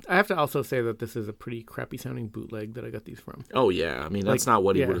breathing. I have to also say that this is a pretty crappy sounding bootleg that I got these from. Oh yeah, I mean that's not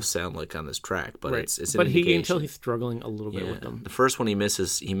what he yeah. would have sounded like on this track, but Right. it's an but indication. you can tell he's struggling a little bit with them. The first one he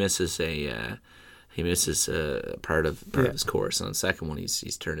misses a part of his chorus, and on the second one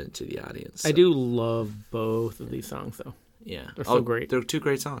he's turned into the audience. I so. do love both of these songs though. Yeah, They're so great. They're two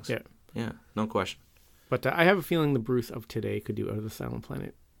great songs. Yeah, no question. But I have a feeling the Bruce of today could do Out of the Silent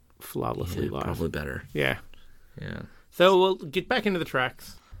Planet flawlessly live. Probably better. Yeah. Yeah. So we'll get back into the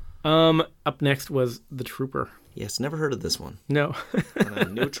tracks. Up next was The Trooper. Yes, never heard of this one. No.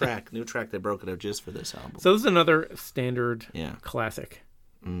 New track. They broke it out just for this album. So this is another standard classic.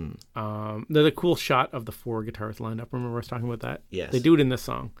 Mm. There's a cool shot of the 4 guitars lined up. Remember I was talking about that? Yes. They do it in this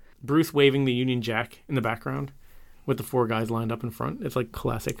song. Bruce waving the Union Jack in the background with the 4 guys lined up in front. It's like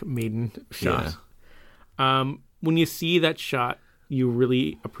classic Maiden shot. Yeah. When you see that shot, you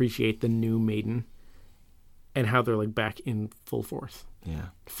really appreciate the new Maiden and how they're like back in full force. Yeah.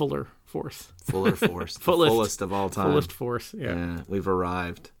 Fuller force. Fuller force. The Fullest. fullest of all time. Fullest force. Yeah. Yeah. We've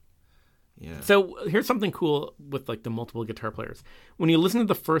arrived. Yeah. So here's something cool with like the multiple guitar players. When you listen to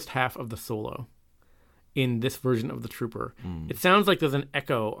the first half of the solo in this version of the Trooper, it sounds like there's an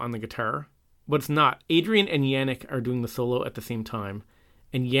echo on the guitar, but it's not. Adrian and Yannick are doing the solo at the same time,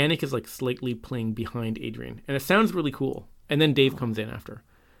 and Yannick is like slightly playing behind Adrian, and it sounds really cool. And then Dave comes in after.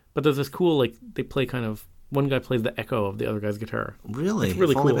 But there's this cool, like, they play kind of, one guy plays the echo of the other guy's guitar. Really? It's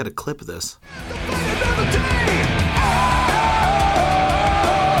really If only cool. we had a clip of this. Another day.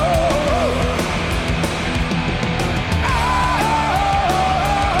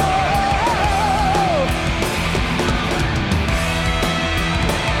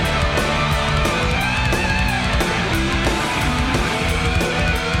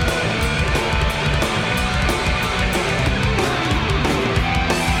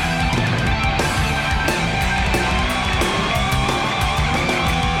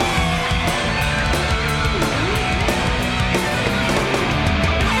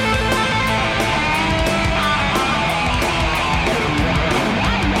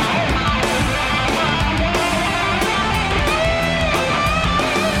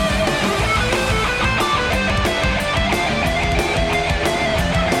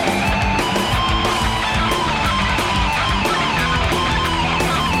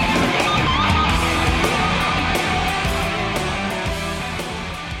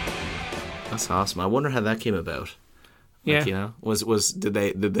 That's awesome. I wonder how that came about. Yeah. Like, you know,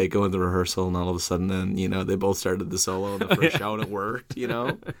 did they go into rehearsal and all of a sudden then, you know, they both started the solo in the first show and it worked, you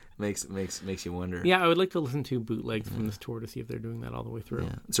know? Makes you wonder. Yeah, I would like to listen to bootlegs from this tour to see if they're doing that all the way through.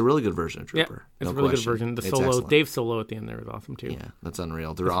 Yeah. It's a really good version of Yeah, Trooper. it's No a really question. good version. The It's solo, excellent. Dave's solo at the end there is awesome too. Yeah, that's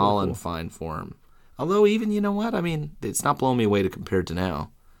unreal. They're That's all really in cool. fine form. Although even, you know what? I mean, it's not blowing me away to compare to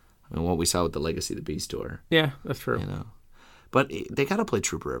now. I mean, what we saw with the Legacy of the Beast tour, Yeah, that's true. you know. But they got to play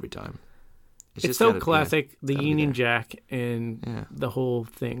Trooper every time. It's just so gotta- classic, the gotta be Union there. Jack and Yeah. the whole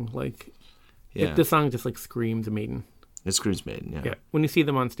thing. Like, Yeah. the song just like screams Maiden. It screams Maiden, yeah. Yeah, when you see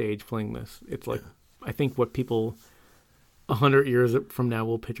them on stage playing this, it's like I think what people 100 years from now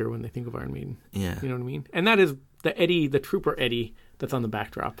will picture when they think of Iron Maiden. Yeah. You know what I mean? And that is the Eddie, the Trooper Eddie that's on the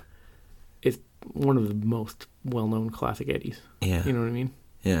backdrop, is one of the most well-known classic Eddies. Yeah. You know what I mean?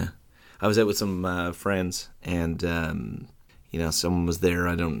 Yeah. I was out with some friends and, you know, someone was there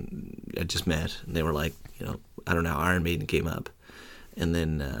I just met. And they were like, you know, I don't know, Iron Maiden came up. And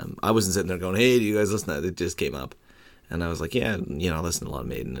then I wasn't sitting there going, hey, do you guys listen to that? It just came up. And I was like, yeah, you know, I listen to a lot of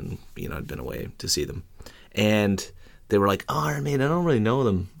Maiden and, you know, I'd been away to see them. And they were like, oh, Iron Maiden, I don't really know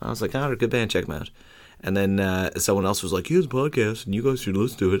them. I was like, oh, they're a good band, check them out. And then someone else was like, here's a podcast and you guys should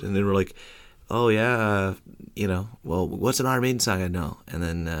listen to it. And they were like, oh, yeah, you know, well, what's an Iron Maiden song I know? And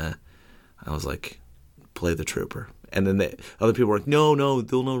then I was like, play The Trooper. And then other people were like, no,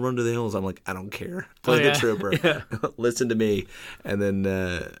 they'll know Run to the Hills. I'm like, I don't care. Play yeah. The Trooper. Yeah. Listen to me. And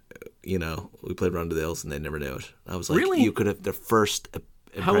then, you know, we played Run to the Hills and they never knew it. I was like, Really? you could have, their first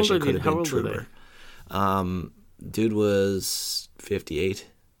How old impression are could they? have How been old were they? Trooper. Dude was 58.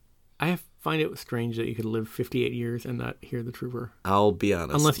 I find it strange that you could live 58 years and not hear the Trooper. I'll be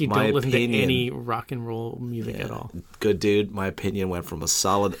honest. Unless you my don't listen opinion, to any rock and roll music at all. Good dude. My opinion went from a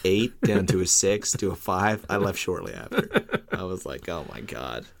solid 8 down to a 6 to a 5. I left shortly after. I was like, oh my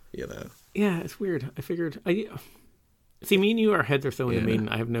God, you know. Yeah, it's weird. I figured... See, me and you, our heads are so into Yeah. Maiden,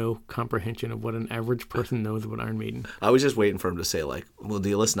 I have no comprehension of what an average person knows about Iron Maiden. I was just waiting for him to say, like, well, do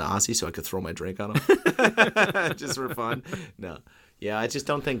you listen to Ozzy so I could throw my drink on him? Just for fun. No. Yeah, I just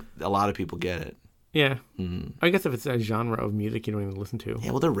don't think a lot of people get it. Yeah. I guess if it's a genre of music you don't even listen to. Yeah,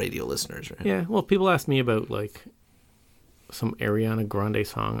 well, they're radio listeners, right? Yeah, well, people ask me about, like, some Ariana Grande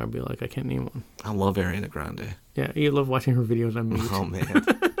song. I'd be like, I can't name one. I love Ariana Grande. Yeah, you love watching her videos on mute. Oh, man.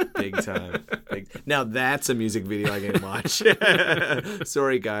 Big time. Now that's a music video I can watch.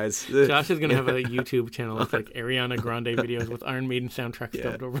 Sorry, guys. Josh is gonna have a YouTube channel. It's like Ariana Grande videos with Iron Maiden soundtrack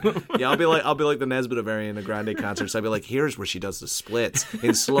stuffed over them. Yeah, I'll be like the Nesbitt of Ariana Grande concerts. I'll be like, here's where she does the splits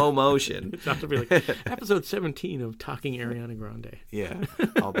in slow motion. Josh will be like, episode 17 of Talking Ariana Grande. Yeah.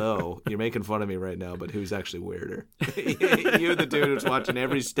 Although you're making fun of me right now, but who's actually weirder? You, the dude who's watching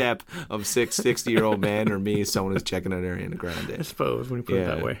every step of 60-year-old man, or me, someone who's checking out Ariana I Grande? suppose when you put it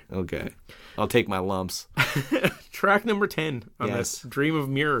that way. Okay. I'll take my lumps. Track number 10 on Yes. this, Dream of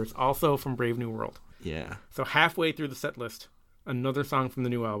Mirrors, also from Brave New World. Yeah. So halfway through the set list, another song from the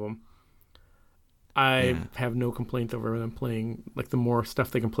new album. I have no complaints over them playing. Like, the more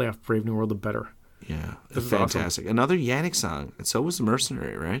stuff they can play off Brave New World, the better. Yeah. This is Fantastic. Another Yannick song. And so was The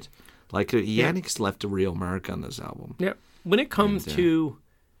Mercenary, right? Like, Yannick's left a real mark on this album. Yeah. When it comes And, to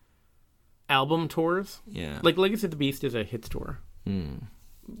album tours. Yeah. Like Legacy of the Beast is a hits tour.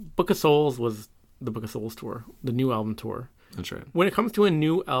 Book of Souls was the Book of Souls tour, the new album tour. That's right. When it comes to a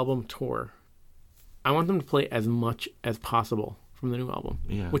new album tour, I want them to play as much as possible from the new album.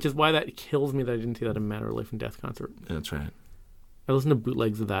 Yeah. Which is why that kills me that I didn't see that in Matter of Life and Death concert. That's right. I listen to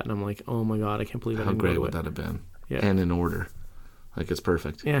bootlegs of that and I'm like, oh my god, I can't believe I How didn't great go to would it. that have been? Yeah. And in order. Like, it's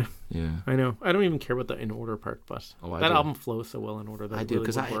perfect. Yeah, Yeah. I know. I don't even care about the in order part, but Oh, I that do. album flows so well in order that I it do, really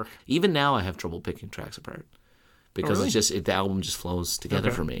because would work. even now I have trouble picking tracks apart. Because really? it's just, the album just flows together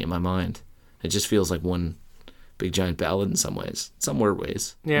Okay. for me in my mind. It just feels like one big giant ballad in some ways. Some weird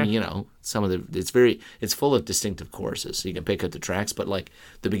ways. Yeah. I mean, some of it's full of distinctive choruses, so you can pick out the tracks, but like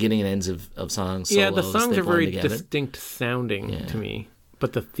the beginning and ends of songs, Yeah, the solos, songs they are blend very together. distinct sounding to me,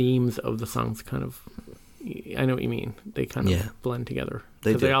 but the themes of the songs kind of, I know what you mean. They kind of Yeah. blend together.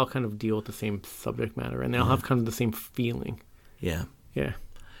 They Because they do. all kind of deal with the same subject matter, and they all have kind of the same feeling. Yeah. Yeah.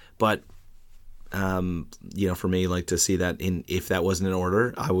 But for me, like, to see that if that wasn't in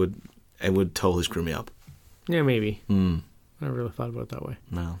order, it would totally screw me up. Yeah, maybe. I never really thought about it that way.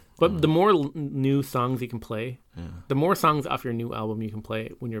 No. But the more new songs you can play, the more songs off your new album you can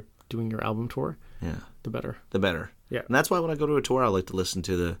play when you're doing your album tour, Yeah. the better. The better. Yeah. And that's why when I go to a tour, I like to listen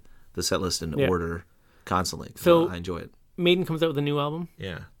to the set list in Yeah. order constantly. 'Cause So- I enjoy it. Maiden comes out with a new album,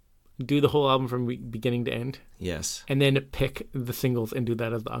 Yeah. do the whole album from beginning to end, Yes. and then pick the singles and do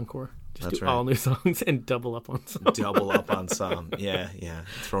that as the encore. Just That's do right. all new songs and double up on some. Double up on some. Yeah.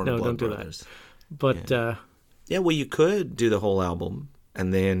 Throwing No, a Blood don't do that. Brothers. But Yeah, well, you could do the whole album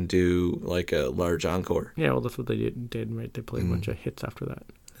and then do like a large encore. yeah, well, that's what they did right? They played a bunch of hits after that.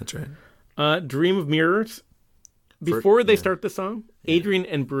 That's right. Dream of Mirrors. Before they start the song, Adrian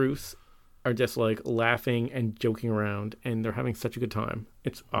and Bruce are just like laughing and joking around, and they're having such a good time.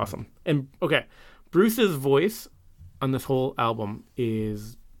 It's awesome. And okay, Bruce's voice on this whole album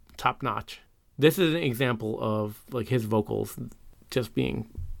is top notch. This is an example of like his vocals just being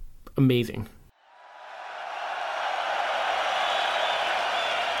amazing.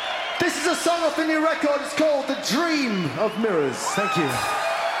 This is a song off the new record. It's called The Dream of Mirrors. Thank you.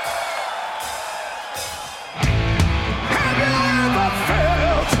 Have you ever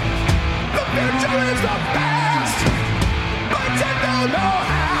felt the future is the past, but you don't know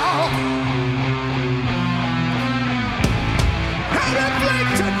how? Have you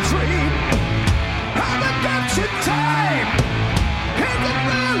blinked a dream? Have you got your time? Is it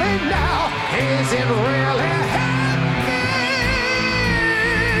really now? Is it really happening?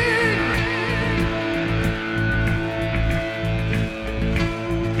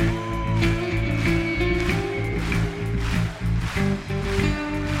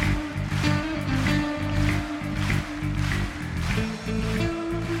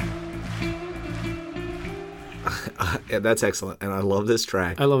 Yeah, that's excellent, and I love this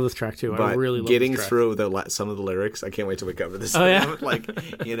track. I love this track too. I But really love getting this track. through some of the lyrics, I can't wait till we cover this. Oh, yeah? Like,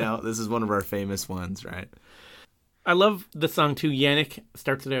 this is one of our famous ones, right? I love the song too. Yannick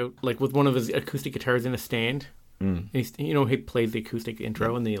starts it out like with one of his acoustic guitars in a stand. And he's, he plays the acoustic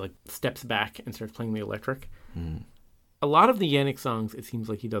intro and then he like steps back and starts playing the electric. A lot of the Yannick songs, it seems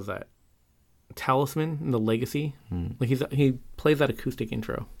like he does that. Talisman and the Legacy, like he plays that acoustic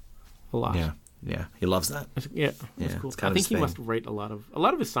intro a lot. Yeah, he loves that. Yeah, that's Yeah, cool. it's kind I of think his he thing. must write a lot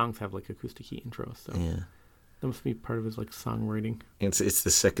of his songs have like acoustic intros. So Yeah, that must be part of his like songwriting. it's the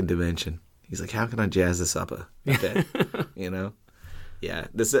second dimension. He's like, how can I jazz this up a bit? Yeah,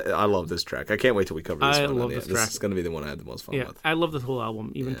 I love this track. I can't wait till we cover this I one. love Yeah, this track. This is going to be the one I had the most fun Yeah, with. I love this whole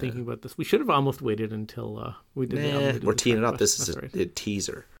album. Even thinking about this, we should have almost waited until we did the album. to do We're the teeing it track up. list. This is That's a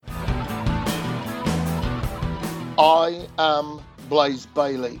teaser. I am Blaze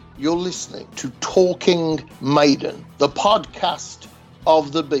Bailey. You're listening to Talking Maiden, the podcast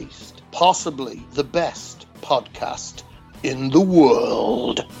of the Beast, possibly the best podcast in the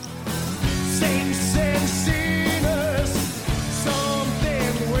world. Sing, sing, sinners,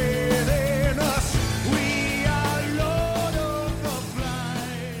 something within us. We are Lord of the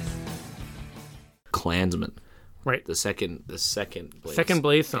Flies. Klansman. right. The second Blaze. Second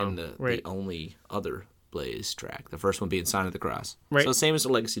Blaze song, And right. the only other Blaze track. The first one being Sign of the Cross. Right. So same as the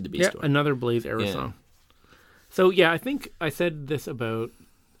Legacy of the Beast Yeah, story. another Blaze era Yeah. song. So yeah, I think I said this about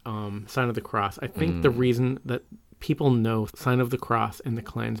Sign of the Cross. I think the reason that people know Sign of the Cross and the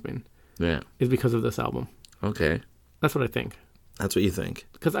Klansman Yeah. is because of this album. Okay. That's what I think. That's what you think.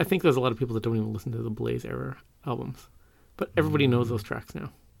 Because I think there's a lot of people that don't even listen to the Blaze era albums, but everybody knows those tracks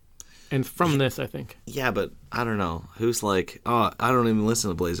now. And from this, I think. Yeah, but I don't know. Who's like, oh, I don't even listen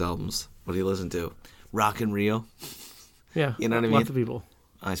to Blaze albums. What do you listen to? Rock in Rio? Yeah, You know what I Lots mean? of people.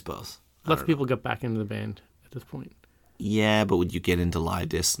 I suppose. Lots of people got back into the band at this point. Yeah, but would you get into live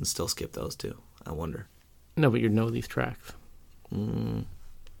discs and still skip those too? I wonder. No, but you know these tracks.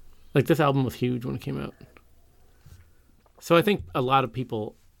 Like, this album was huge when it came out. So I think a lot of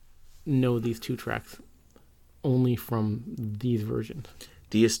people know these 2 tracks only from these versions.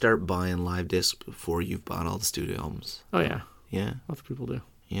 Do you start buying live discs before you've bought all the studio albums? Oh, yeah. Yeah? Lots of people do.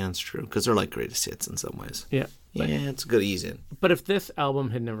 Yeah, that's true. Because they're like greatest hits in some ways. Yeah. Yeah, it's a good ease in. But if this album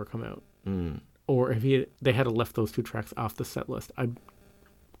had never come out, or if they had left those 2 tracks off the set list, I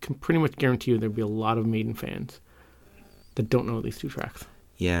can pretty much guarantee you there'd be a lot of Maiden fans that don't know these 2 tracks.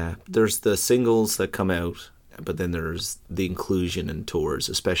 Yeah, there's the singles that come out, but then there's the inclusion in tours,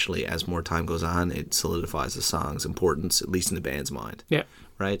 especially as more time goes on, it solidifies the song's importance, at least in the band's mind. Yeah.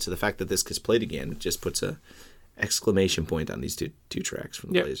 Right? So the fact that this gets played again, it just puts a exclamation point on these two tracks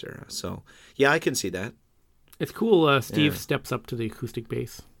from the Blaze era. So, yeah, I can see that. It's cool. Steve steps up to the acoustic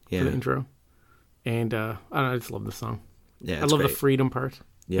bass for the intro. And I don't know, I just love the song. Yeah, I love the freedom part.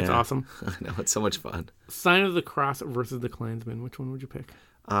 Yeah. It's awesome. I know, it's so much fun. Sign of the Cross versus the Klansmen. Which one would you pick?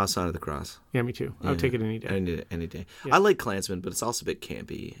 Sign of the Cross. Yeah, me too. I would take it any day. Any day. Yeah. I like Klansmen, but it's also a bit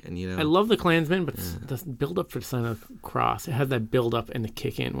campy. And I love the Klansmen, but the build up for Sign of the Cross, it has that build up and the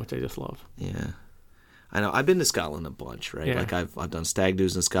kick in, which I just love. Yeah. I know. I've been to Scotland a bunch, right? Yeah. Like I've done stag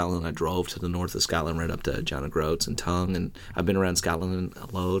do's in Scotland. I drove to the north of Scotland, right up to John O'Groats and Tongue, and I've been around Scotland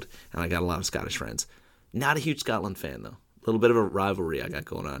a load, and I got a lot of Scottish friends. Not a huge Scotland fan though. A little bit of a rivalry I got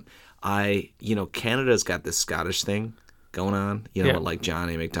going on. Canada's got this Scottish thing going on, like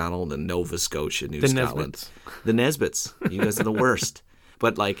Johnny McDonald and Nova Scotia, New Scotland. Nesbits. The Nesbits. You guys are the worst.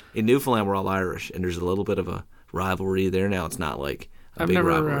 But like in Newfoundland, we're all Irish, and there's a little bit of a rivalry there now. It's not like a big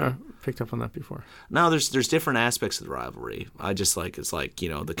rivalry. I've never picked up on that before. No, there's different aspects of the rivalry. I just like it's like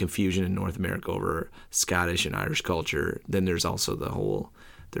the confusion in North America over Scottish and Irish culture. Then there's also the whole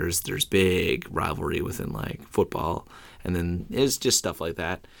there's big rivalry within like football, and then it's just stuff like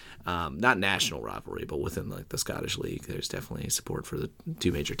that. Not national rivalry, but within like the Scottish League, there's definitely support for the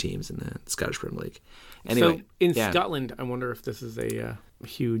 2 major teams in the Scottish Premier League. Anyway, so in Scotland, I wonder if this is a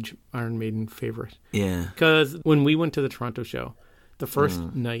huge Iron Maiden favorite. Yeah, because when we went to the Toronto show, the first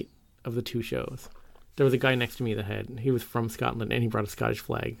night of the 2 shows, there was a guy next to me he was from Scotland, and he brought a Scottish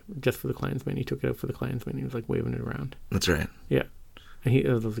flag just for the Klansmen. He took it out for the Klansmen. He was like waving it around. That's right. Yeah, and he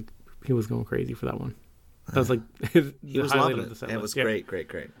was going crazy for that one. That was like he was loving it. It was great.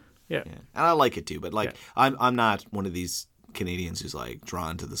 Yeah, and I like it too. But like, I'm not one of these Canadians who's like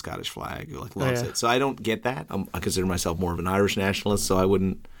drawn to the Scottish flag who like loves it. So I don't get that. I consider myself more of an Irish nationalist, so I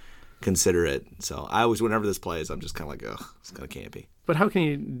wouldn't consider it. So I always, whenever this plays, I'm just kind of like, ugh, it's kind of campy. But how can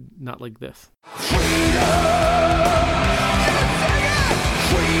you not like this?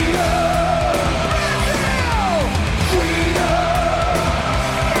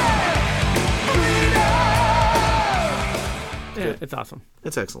 Yeah, it's awesome.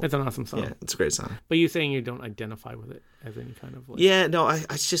 It's excellent. It's an awesome song. Yeah, it's a great song. But you saying you don't identify with it as any kind of like... Yeah, no, I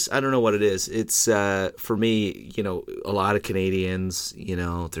don't know what it is. It's, for me, a lot of Canadians,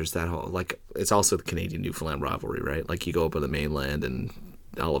 there's that whole, like, it's also the Canadian-Newfoundland rivalry, right? Like, you go up on the mainland and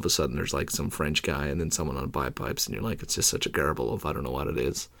all of a sudden there's, like, some French guy and then someone on bagpipes and you're like, it's just such a garble of I don't know what it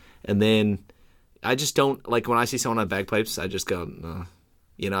is. And then I just don't, like, when I see someone on bagpipes, I just go, no.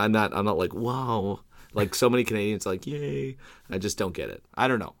 I'm not like, whoa. Like so many Canadians, like, yay. I just don't get it. I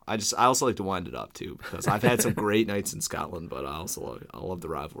don't know. I also like to wind it up too, because I've had some great nights in Scotland, but I love the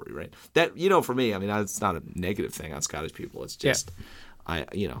rivalry, right? That, for me, I mean, it's not a negative thing on Scottish people. It's just, I'm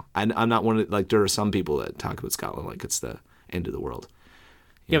not one of, like, there are some people that talk about Scotland like it's the end of the world.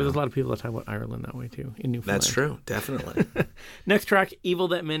 Yeah, but there's a lot of people that talk about Ireland that way too, in Newfoundland. That's true, definitely. Next track, Evil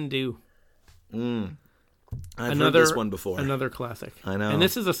That Men Do. I've heard this one before. Another classic. I know. And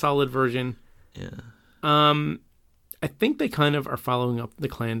this is a solid version. Yeah. I think they kind of are following up the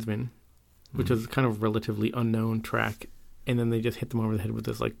Klansmen, which is kind of relatively unknown track, and then they just hit them over the head with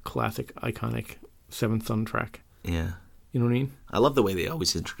this like classic, iconic Seventh Son track. Yeah. You know what I mean? I love the way they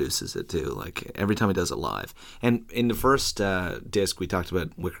always introduces it too, like every time he does it live. And in the first disc, we talked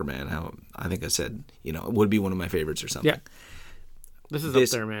about Wicker Man, how I think I said, it would be one of my favorites or something. Yeah. This is up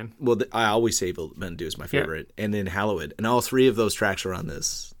there, man. Well, I always say Evil Men Do is my favorite, and then Hallowed. And all 3 of those tracks are on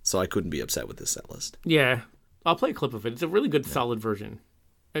this, so I couldn't be upset with this set list. Yeah. I'll play a clip of it. It's a really good, solid version.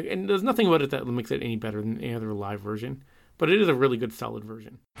 And there's nothing about it that makes it any better than any other live version. But it is a really good, solid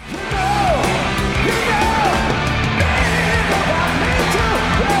version.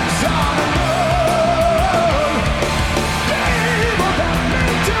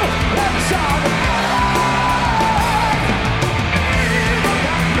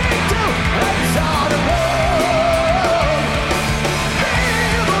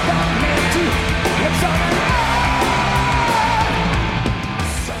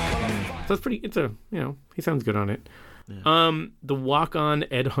 So it's pretty. It's a he sounds good on it. Yeah. The Walk On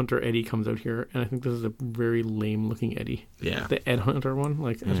Ed Hunter Eddie comes out here, and I think this is a very lame looking Eddie. Yeah. The Ed Hunter one,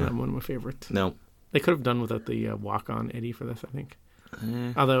 that's not one of my favorites. No. They could have done without the Walk On Eddie for this, I think.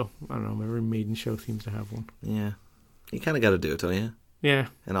 Although I don't know, every Maiden show seems to have one. Yeah. You kind of got to do it, don't you? Yeah.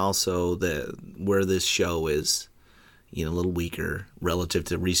 And also where this show is, a little weaker relative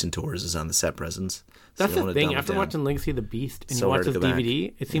to recent tours is on the set presence. So that's the thing. After watching Legacy of the Beast and you watch this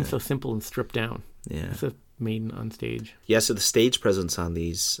DVD, it seems so simple and stripped down. Yeah. It's a Maiden on stage. Yeah, so the stage presence on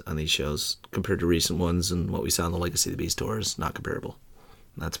these shows compared to recent ones and what we saw on the Legacy of the Beast tour is not comparable.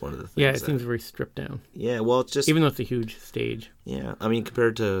 That's one of the things. Yeah, it seems very stripped down. Yeah, well, it's just... Even though it's a huge stage. Yeah, I mean,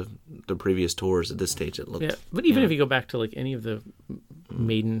 compared to the previous tours at this stage, it looked... Yeah, but even if you go back to, any of the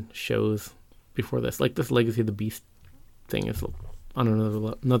Maiden shows before this, this Legacy of the Beast thing is on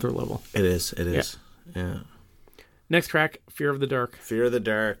another level. It is. Yeah. Next track, Fear of the Dark. Fear of the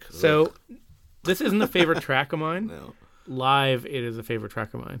Dark. So, this isn't a favorite track of mine. No. Live, it is a favorite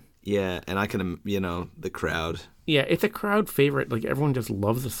track of mine. Yeah, and I can, the crowd. Yeah, it's a crowd favorite. Everyone just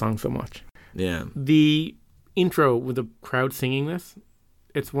loves the song so much. Yeah. The intro with the crowd singing this,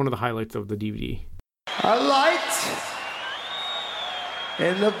 it's one of the highlights of the DVD. A light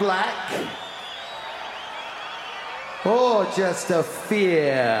in the black, or just a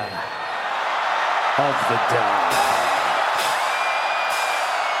fear of the dark.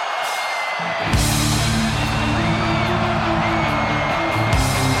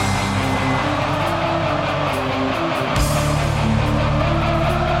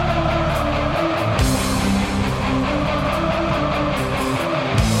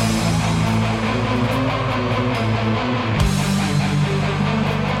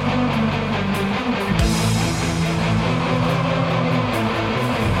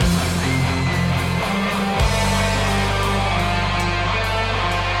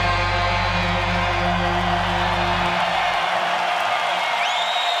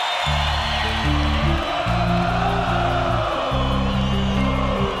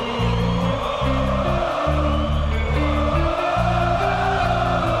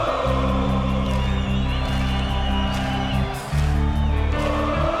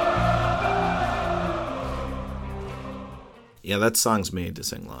 Yeah, that song's made to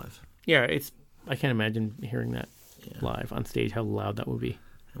sing live. Yeah, I can't imagine hearing that live on stage, how loud that would be.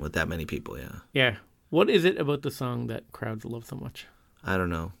 And with that many people, yeah. Yeah. What is it about the song that crowds love so much? I don't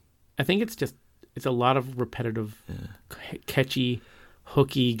know. I think it's a lot of repetitive, catchy,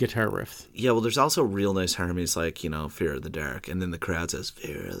 hooky guitar riffs. Yeah, well, there's also real nice harmonies like, Fear of the Dark. And then the crowd says,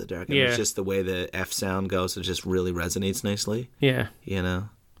 Fear of the Dark. And it's just the way the F sound goes, it just really resonates nicely. Yeah. I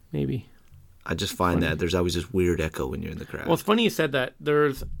Maybe. just find that there's always this weird echo when you're in the crowd. Well, it's funny you said that.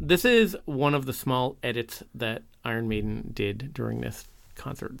 This is one of the small edits that Iron Maiden did during this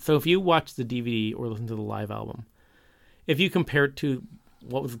concert. So if you watch the DVD or listen to the live album, if you compare it to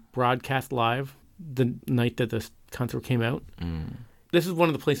what was broadcast live the night that this concert came out, this is one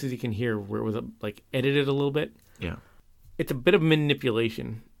of the places you can hear where it was edited a little bit. Yeah. It's a bit of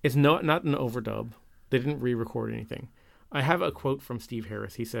manipulation. It's not an overdub. They didn't re-record anything. I have a quote from Steve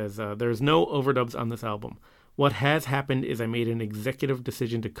Harris. He says, there's no overdubs on this album. What has happened is I made an executive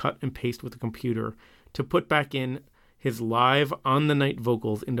decision to cut and paste with the computer to put back in his live on-the-night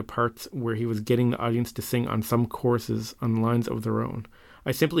vocals into parts where he was getting the audience to sing on some choruses on lines of their own.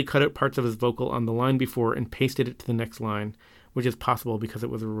 I simply cut out parts of his vocal on the line before and pasted it to the next line, which is possible because it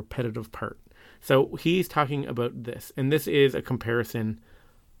was a repetitive part. So he's talking about this, and this is a comparison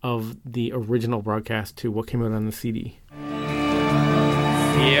of the original broadcast to what came out on the CD.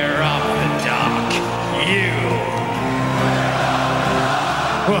 Fear of the dark, you.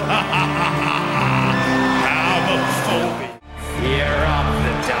 Homophobia. Fear of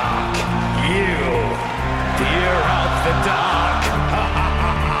the dark, you. Fear of the dark.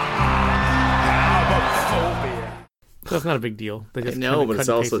 Homophobia. So it's not a big deal. They just I know, but cut it's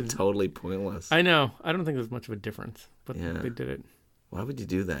and also pasted. totally pointless. I know. I don't think there's much of a difference, but they did it. Why would you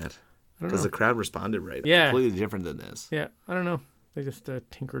do that? I don't Because know. the crowd responded right. Yeah. Completely different than this. Yeah, I don't know. They just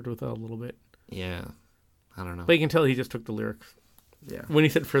tinkered with it a little bit. Yeah. I don't know. But you can tell he just took the lyrics. Yeah. When he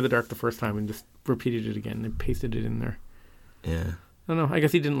said Fear the Dark the first time and just repeated it again and pasted it in there. Yeah. I don't know. I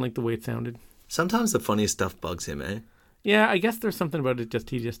guess he didn't like the way it sounded. Sometimes the funniest stuff bugs him, eh? Yeah, I guess there's something about it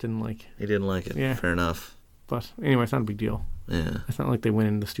he just didn't like. He didn't like it. Yeah. Fair enough. But anyway, it's not a big deal. Yeah. It's not like they went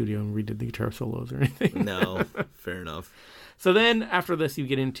in the studio and redid the guitar solos or anything. No. Fair enough. So then after this, you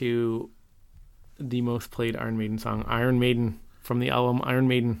get into the most played Iron Maiden song, Iron Maiden, from the album Iron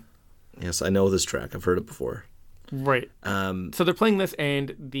Maiden. Yes, I know this track. I've heard it before. Right. So they're playing this,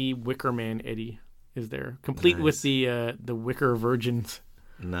 and the Wicker Man Eddie is there, complete with the Wicker Virgins.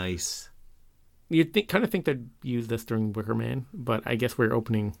 Nice. You'd kind of think they'd use this during Wicker Man, but I guess we're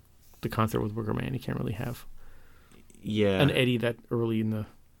opening the concert with Wicker Man. You can't really have an Eddie that early in the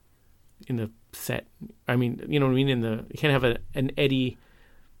set. I mean, you know what I mean? You can't have an Eddie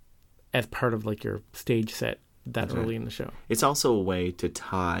as part of like your stage set that early in the show. It's also a way to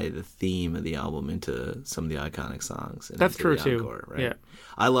tie the theme of the album into some of the iconic songs. And That's into true the encore, too. right? Yeah.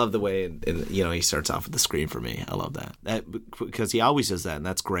 I love the way, he starts off with the scream for me. I love that because he always does that, and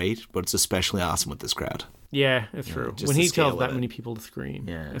that's great. But it's especially awesome with this crowd. Yeah, it's true. just When the he scale tells of that it. many people to scream,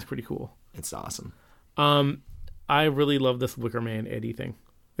 Yeah. it's pretty cool. It's awesome. I really love this Wicker Man Eddie thing.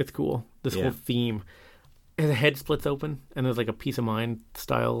 It's cool. This Yeah. whole theme. His head splits open, and there's like a Piece of Mind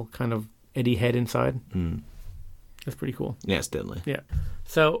style kind of Eddie head inside. That's pretty cool. Yes, definitely. Yeah.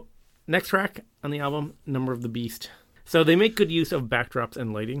 So, next track on the album, Number of the Beast. So they make good use of backdrops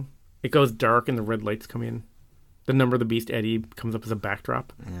and lighting. It goes dark and the red lights come in. The Number of the Beast Eddie comes up as a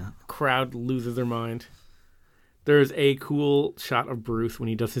backdrop. Yeah. Crowd loses their mind. There's a cool shot of Bruce when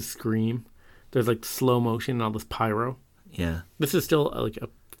he does his scream. There's like slow motion and all this pyro. Yeah. This is still like a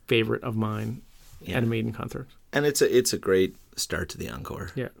favorite of mine Yeah. at a Maiden concert. And it's a great start to the encore.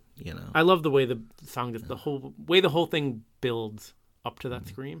 Yeah. You know. I love the way the song just the whole thing builds up to that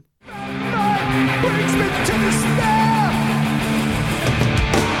scream. Brings me to despair.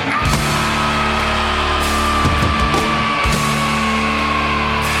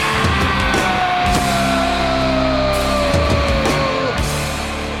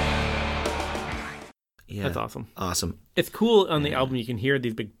 Yeah. That's awesome. Awesome. It's cool on the album. You can hear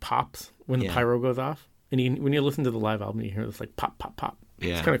these big pops when the Yeah. pyro goes off, and when you listen to the live album, you hear this like pop, pop, pop.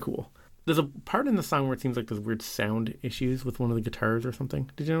 Yeah. It's kind of cool. There's a part in the song where it seems like there's weird sound issues with one of the guitars or something.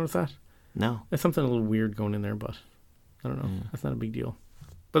 Did you notice that? No. There's something a little weird going in there, but I don't know. That's not a big deal.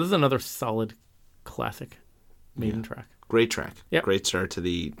 But this is another solid, classic Maiden track. Great track. Yep. Great start to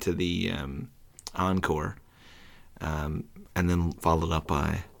the encore, and then followed up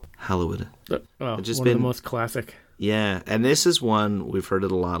by Hollywood. One just of been- the most classic. Yeah, and this is one we've heard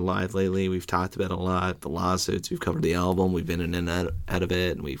it a lot live lately. We've talked about it a lot. The lawsuits. We've covered the album. We've been in and out of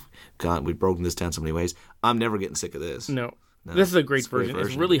it, and we've broken this down so many ways. I'm never getting sick of this. No. This is a great it's a great version. It's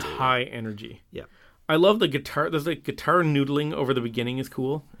version really too, yeah. high energy. Yeah. I love the guitar. There's like guitar noodling over the beginning is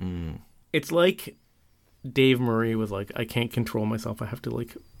cool. It's like Dave Murray was like, I can't control myself. I have to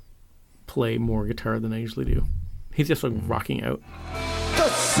like play more guitar than I usually do. He's just like rocking out. The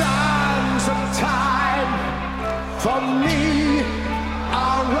sands of time for me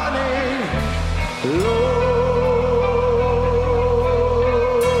are running low.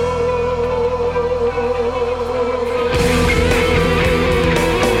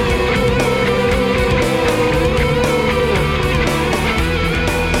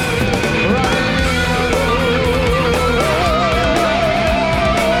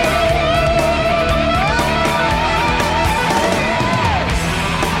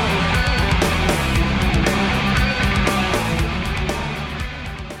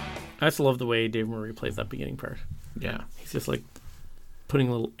 I just love the way Dave Murray plays that beginning part. Yeah. He's just like putting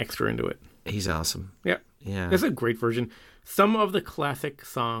a little extra into it. He's awesome. Yeah. Yeah. It's a great version. Some of the classic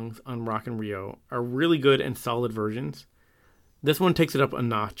songs on Rock in Rio are really good and solid versions. This one takes it up a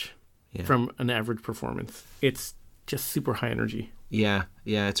notch from an average performance. It's just super high energy. Yeah.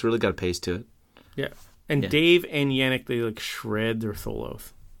 Yeah. It's really got a pace to it. Yeah. And Dave and Yannick, they like shred their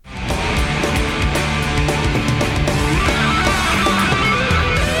solos.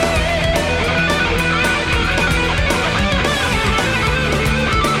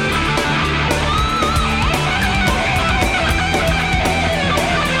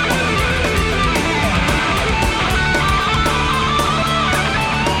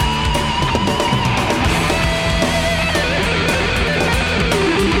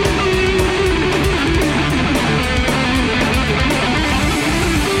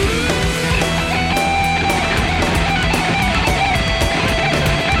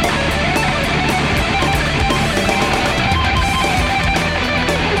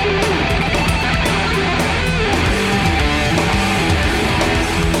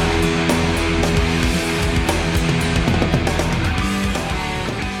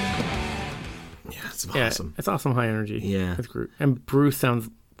 Awesome. It's awesome high energy. Yeah. It's great. And Bruce sounds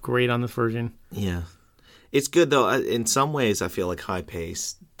great on this version. Yeah. It's good, though. In some ways, I feel like high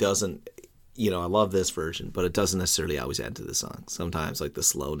pace doesn't, I love this version, but it doesn't necessarily always add to the song. Sometimes, like, the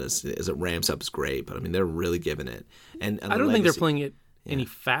slowness, as it ramps up, is great, but, I mean, they're really giving it. And I don't think they're playing it any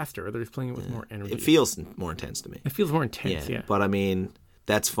faster. They're just playing it with more energy. It feels more intense to me. It feels more intense, yeah. But, I mean,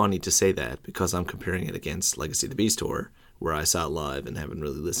 that's funny to say that because I'm comparing it against Legacy of the Beast tour, where I saw it live and haven't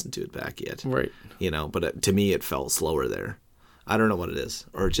really listened to it back yet. Right. But to me, it felt slower there. I don't know what it is.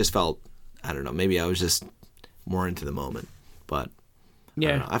 Or it just felt, I don't know. Maybe I was just more into the moment, but I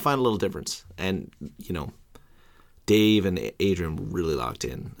don't know. Yeah. I find a little difference. And, you know, Dave and Adrian were really locked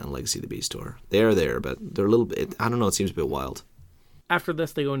in on Legacy of the Beast tour. They're there, but they're a little bit, I don't know, it seems a bit wild. After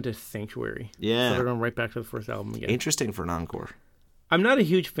this, they go into Sanctuary. Yeah. So they're going right back to the first album again. Interesting for an encore. I'm not a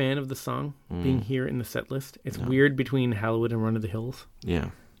huge fan of the song being here in the set list. It's weird between Hallowed and Run of the Hills.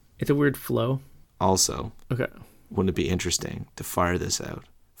 Yeah. It's a weird flow. Also, Okay. wouldn't it be interesting to fire this out,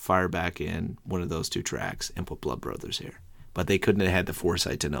 fire back in one of those two tracks, and put Blood Brothers here? But they couldn't have had the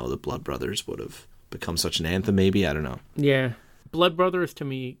foresight to know that Blood Brothers would have become such an anthem, maybe? I don't know. Yeah. Blood Brothers, to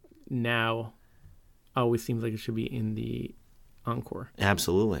me, now always seems like it should be in the encore.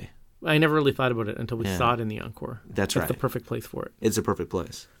 Absolutely. I never really thought about it until we Yeah. saw it in the encore. That's the right. perfect place for it. It's a perfect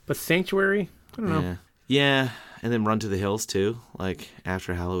place. But Sanctuary, I don't know. Yeah. Yeah, and then Run to the Hills, too. Like,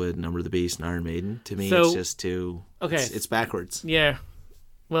 after Hallowed, Number of the Beast, and Iron Maiden. To me, So- it's just too... Okay. It's backwards. Yeah.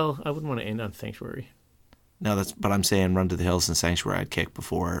 Well, I wouldn't want to end on Sanctuary. No, but I'm saying Run to the Hills and Sanctuary I'd kick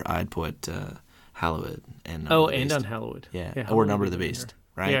before I'd put Hallowed and Number of the And Beast. on Hallowed. Yeah, Hallowed or Number of would the be Beast,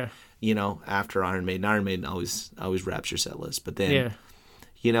 there. right? Yeah. You know, after Iron Maiden always wraps your set list. But then, Yeah.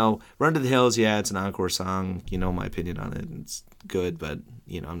 you know, Run to the Hills, yeah, it's an encore song. You know my opinion on it. It's good, but,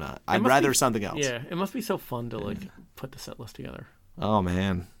 you know, I'm not. I'd must rather be- something else. Yeah. It must be so fun to, like, put the set list together. Oh,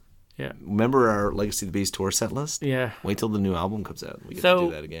 man. Yeah. Remember our Legacy of the Beast tour set list? Yeah. Wait till the new album comes out. We get to So,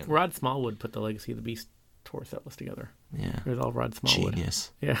 do that again. Rod Smallwood put the Legacy of the Beast tour set list together. Yeah. It was all Rod Smallwood.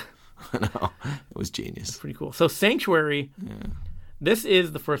 Genius. Yeah. No, it was genius. Pretty cool. So Sanctuary, this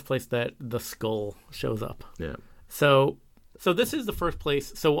is the first place that the skull shows up. Yeah. So this is the first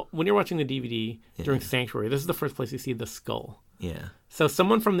place. So when you're watching the DVD during Sanctuary, this is the first place you see the skull. Yeah. So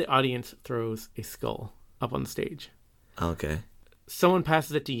someone from the audience throws a skull up on the stage. Okay. Someone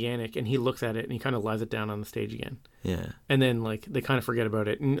passes it to Yannick, and he looks at it, and he kind of lies it down on the stage again. Yeah. And then, like, they kind of forget about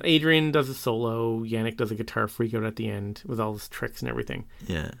it. And Adrian does a solo. Yannick does a guitar freak out at the end with all his tricks and everything.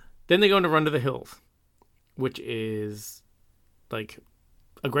 Yeah. Then they go into Run to the Hills, which is, like,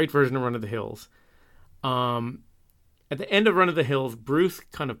 a great version of Run to the Hills. At the end of Run to the Hills, Bruce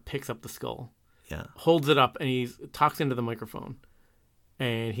kind of picks up the skull, Yeah. holds it up, and he talks into the microphone.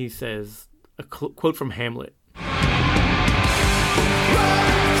 And he says a quote from Hamlet.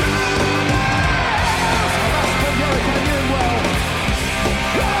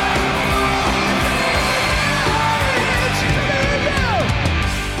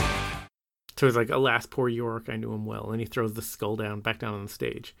 So he's like, alas, poor York, I knew him well. And he throws the skull back down on the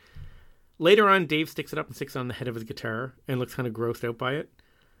stage. Later on, Dave sticks it up and sticks it on the head of his guitar and looks kind of grossed out by it.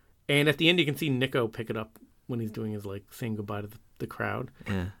 And at the end, you can see Nico pick it up when he's doing his, like, saying goodbye to the crowd.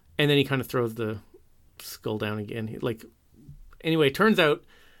 Yeah. And then he kind of throws the skull down again. Anyway, it turns out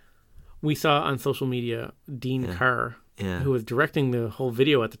we saw on social media Dean Carr, who was directing the whole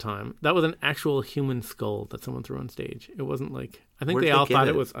video at the time. That was an actual human skull that someone threw on stage. It wasn't like, I think Where'd they they all get thought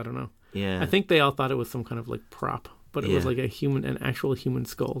it? it was, I don't know. Yeah. I think they all thought it was some kind of like prop, but it was Yeah. like an actual human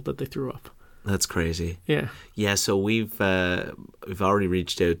skull that they threw up. That's crazy. Yeah. Yeah, so we've already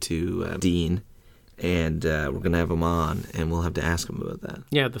reached out to Dean, and we're gonna have him on, and we'll have to ask him about that.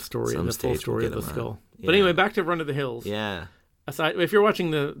 Yeah, the story, Some the full stage story we'll of the get him on. skull. But anyway, back to Run to the Hills. Yeah. Aside, if you're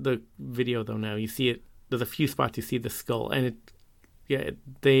watching the video though now, you see it. There's a few spots you see the skull, and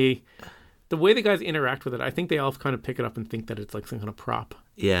the way the guys interact with it, I think they all kind of pick it up and think that it's like some kind of prop,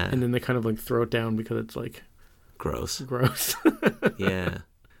 Yeah. and then they kind of like throw it down because it's like Gross. gross. Yeah.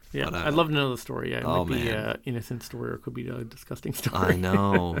 Yeah, But, I'd love to know the story. Yeah, it oh, might be man. an innocent story, or it could be a disgusting story. I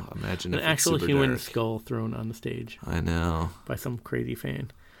know. Imagine An if it's actual super human dark. skull thrown on the stage I know. by some crazy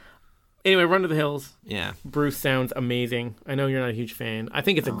fan. Anyway, Run to the Hills. Yeah. Bruce sounds amazing. I know you're not a huge fan. I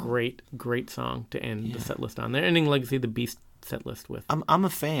think it's a great, great song to end the set list on. They're ending Legacy of the Beast set list with. I'm a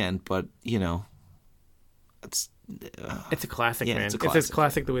fan, but you know, it's It's a classic, Yeah, man. it's a It's as classic.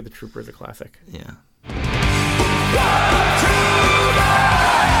 classic the way the Trooper is a classic. yeah.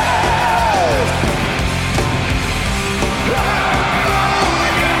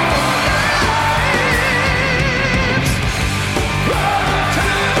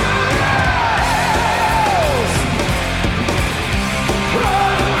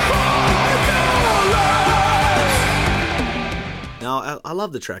 No, I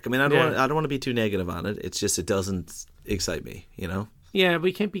love the track. I mean, I don't want to be too negative on it. It's just it doesn't excite me. You know, Yeah, but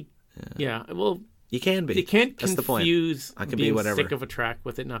you can't be. Yeah, well, you can be. you can't That's the point. confuse I can be being whatever. sick of a track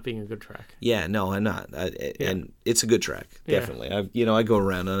with it not being a good track. Yeah, no, I'm not. And it's a good track, Yeah. definitely. I go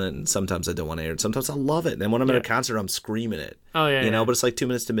around on it, and sometimes I don't want to hear it. Sometimes I love it, and when I'm at a concert, I'm screaming it. Oh, yeah, you know. yeah. But it's like 2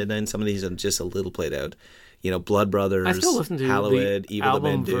 minutes to midnight. And some of these are just a little played out. You know, Blood Brothers, I still listen to Hallowed, the Evil the album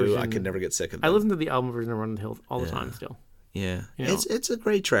Men Do. I version. could never get sick of I them. listen to the album version of Run to the Hills all the time still. Yeah, You know. it's a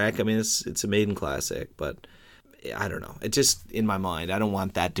great track. I mean, it's a Maiden classic, but I don't know. It just in my mind, I don't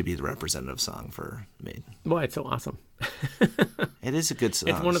want that to be the representative song for Maiden. Why it's so awesome. It is a good song.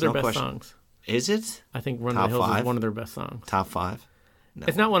 It's one of their no best question. songs. Is it I think Run Top the Hills 5? is one of their best songs. top 5? No.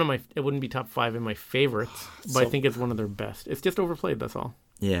 It's not one of my. It wouldn't be top 5 in my favorites, but I So- think it's one of their best. It's just overplayed. That's all.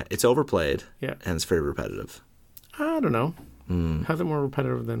 Yeah, it's overplayed. Yeah. and it's very repetitive. I don't know. Hmm. How's it more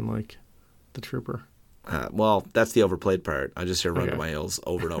repetitive than like the Trooper? Well, that's the overplayed part. I just hear "Run to Okay. My Hills"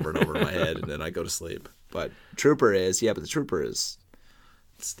 over and over and over in my head, and then I go to sleep. But Trooper is, but the Trooper is,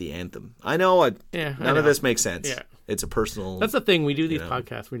 it's the anthem. I know. Yeah, I None of know. this makes sense. Yeah. It's a personal. That's the thing. We do these know.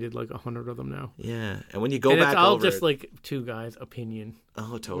 podcasts. We did like 100 of them now. Yeah, and when you go And back it's all over just it, like two guys' opinion.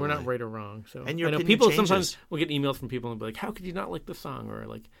 oh, totally. We're not right or wrong. So And your I know opinion people changes. sometimes will get emails from people and be like, "How could you not like this song?" Or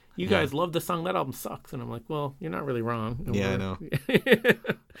like, "You guys love this song. That album sucks." And I'm like, "Well, you're not really wrong." And Yeah, I we're-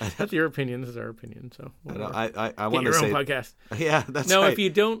 That's your opinion. This is our opinion. So I know, whatever. I Get want to your own say. podcast. Yeah, that's No, right. if you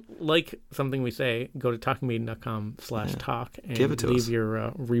don't like something we say, go to talkingmaiden.com/talk and Give it to leave us.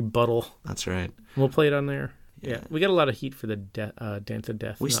 your rebuttal. That's right. We'll play it on there. Yeah, we get a lot of heat for the Dance of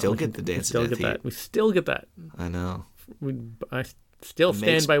Death. We not still liking- get the Dance of we still Death get heat. that. We still get that. I know. I still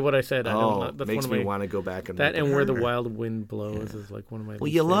stand makes- by what I said. I Oh, don't. That's makes one of me my, want to go back and that look and at Where the her. Wild Wind Blows is like one of my. Well,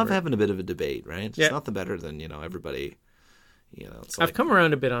 least you love favorite. having a bit of a debate, right? It's Yeah. nothing better than everybody. It's I've like come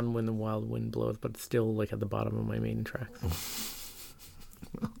around a bit on When the Wild Wind Blows, but it's still like at the bottom of my main track.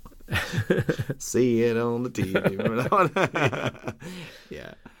 see it on the TV. Remember that one?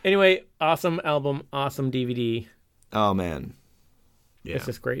 Yeah. Anyway, awesome album, awesome DVD. Oh man. Yeah. It's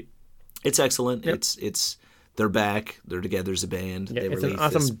just great. It's excellent. Yep. It's they're back. They're together as a band. Yeah, They it's an released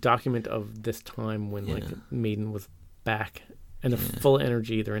awesome this- document of this time when like Yeah. Maiden was back and they're full of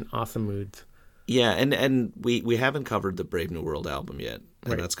energy. They're in awesome moods. Yeah, and we haven't covered the Brave New World album yet,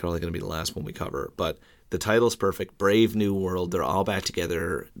 and Right. that's probably going to be the last one we cover. But the title's perfect. Brave New World. They're all back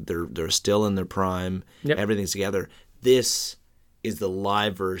together. They're still in their prime. Yep. Everything's together. This is the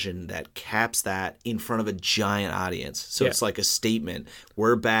live version that caps that in front of a giant audience. So Yeah. it's like a statement.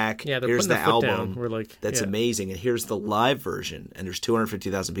 We're back. Yeah, they're here's putting the their foot album. down. We're like, that's yeah. amazing. And here's the live version. And there's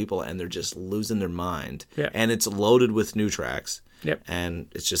 250,000 people, and they're just losing their mind. Yeah. And it's loaded with new tracks. Yep. And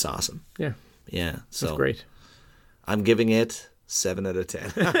it's just awesome. Yeah, Yeah. So it's great. I'm giving it 7 out of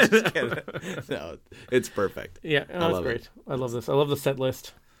 10. I'm just kidding. No, it's perfect. Yeah, I that's love great. it. I love this. I love the set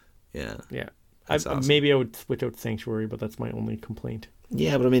list. Yeah. Yeah. That's awesome. Maybe I would switch out Sanctuary, but that's my only complaint.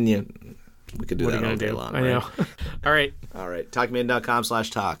 Yeah, but I mean, we could do What are that you all gonna day do? long. I right? know. All right. All right.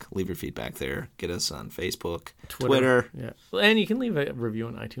 Talkmaiden.com/talk. Leave your feedback there. Get us on Facebook, Twitter. Yeah. Well, and you can leave a review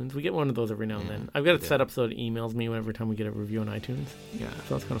on iTunes. We get one of those every now and then. I've got it set up so it emails me every time we get a review on iTunes. Yeah,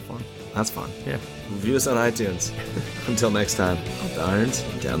 So that's kind of fun. that's fun. Yeah. Review us on iTunes. Until next time, up the irons,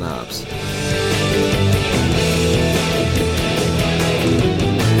 down the hops.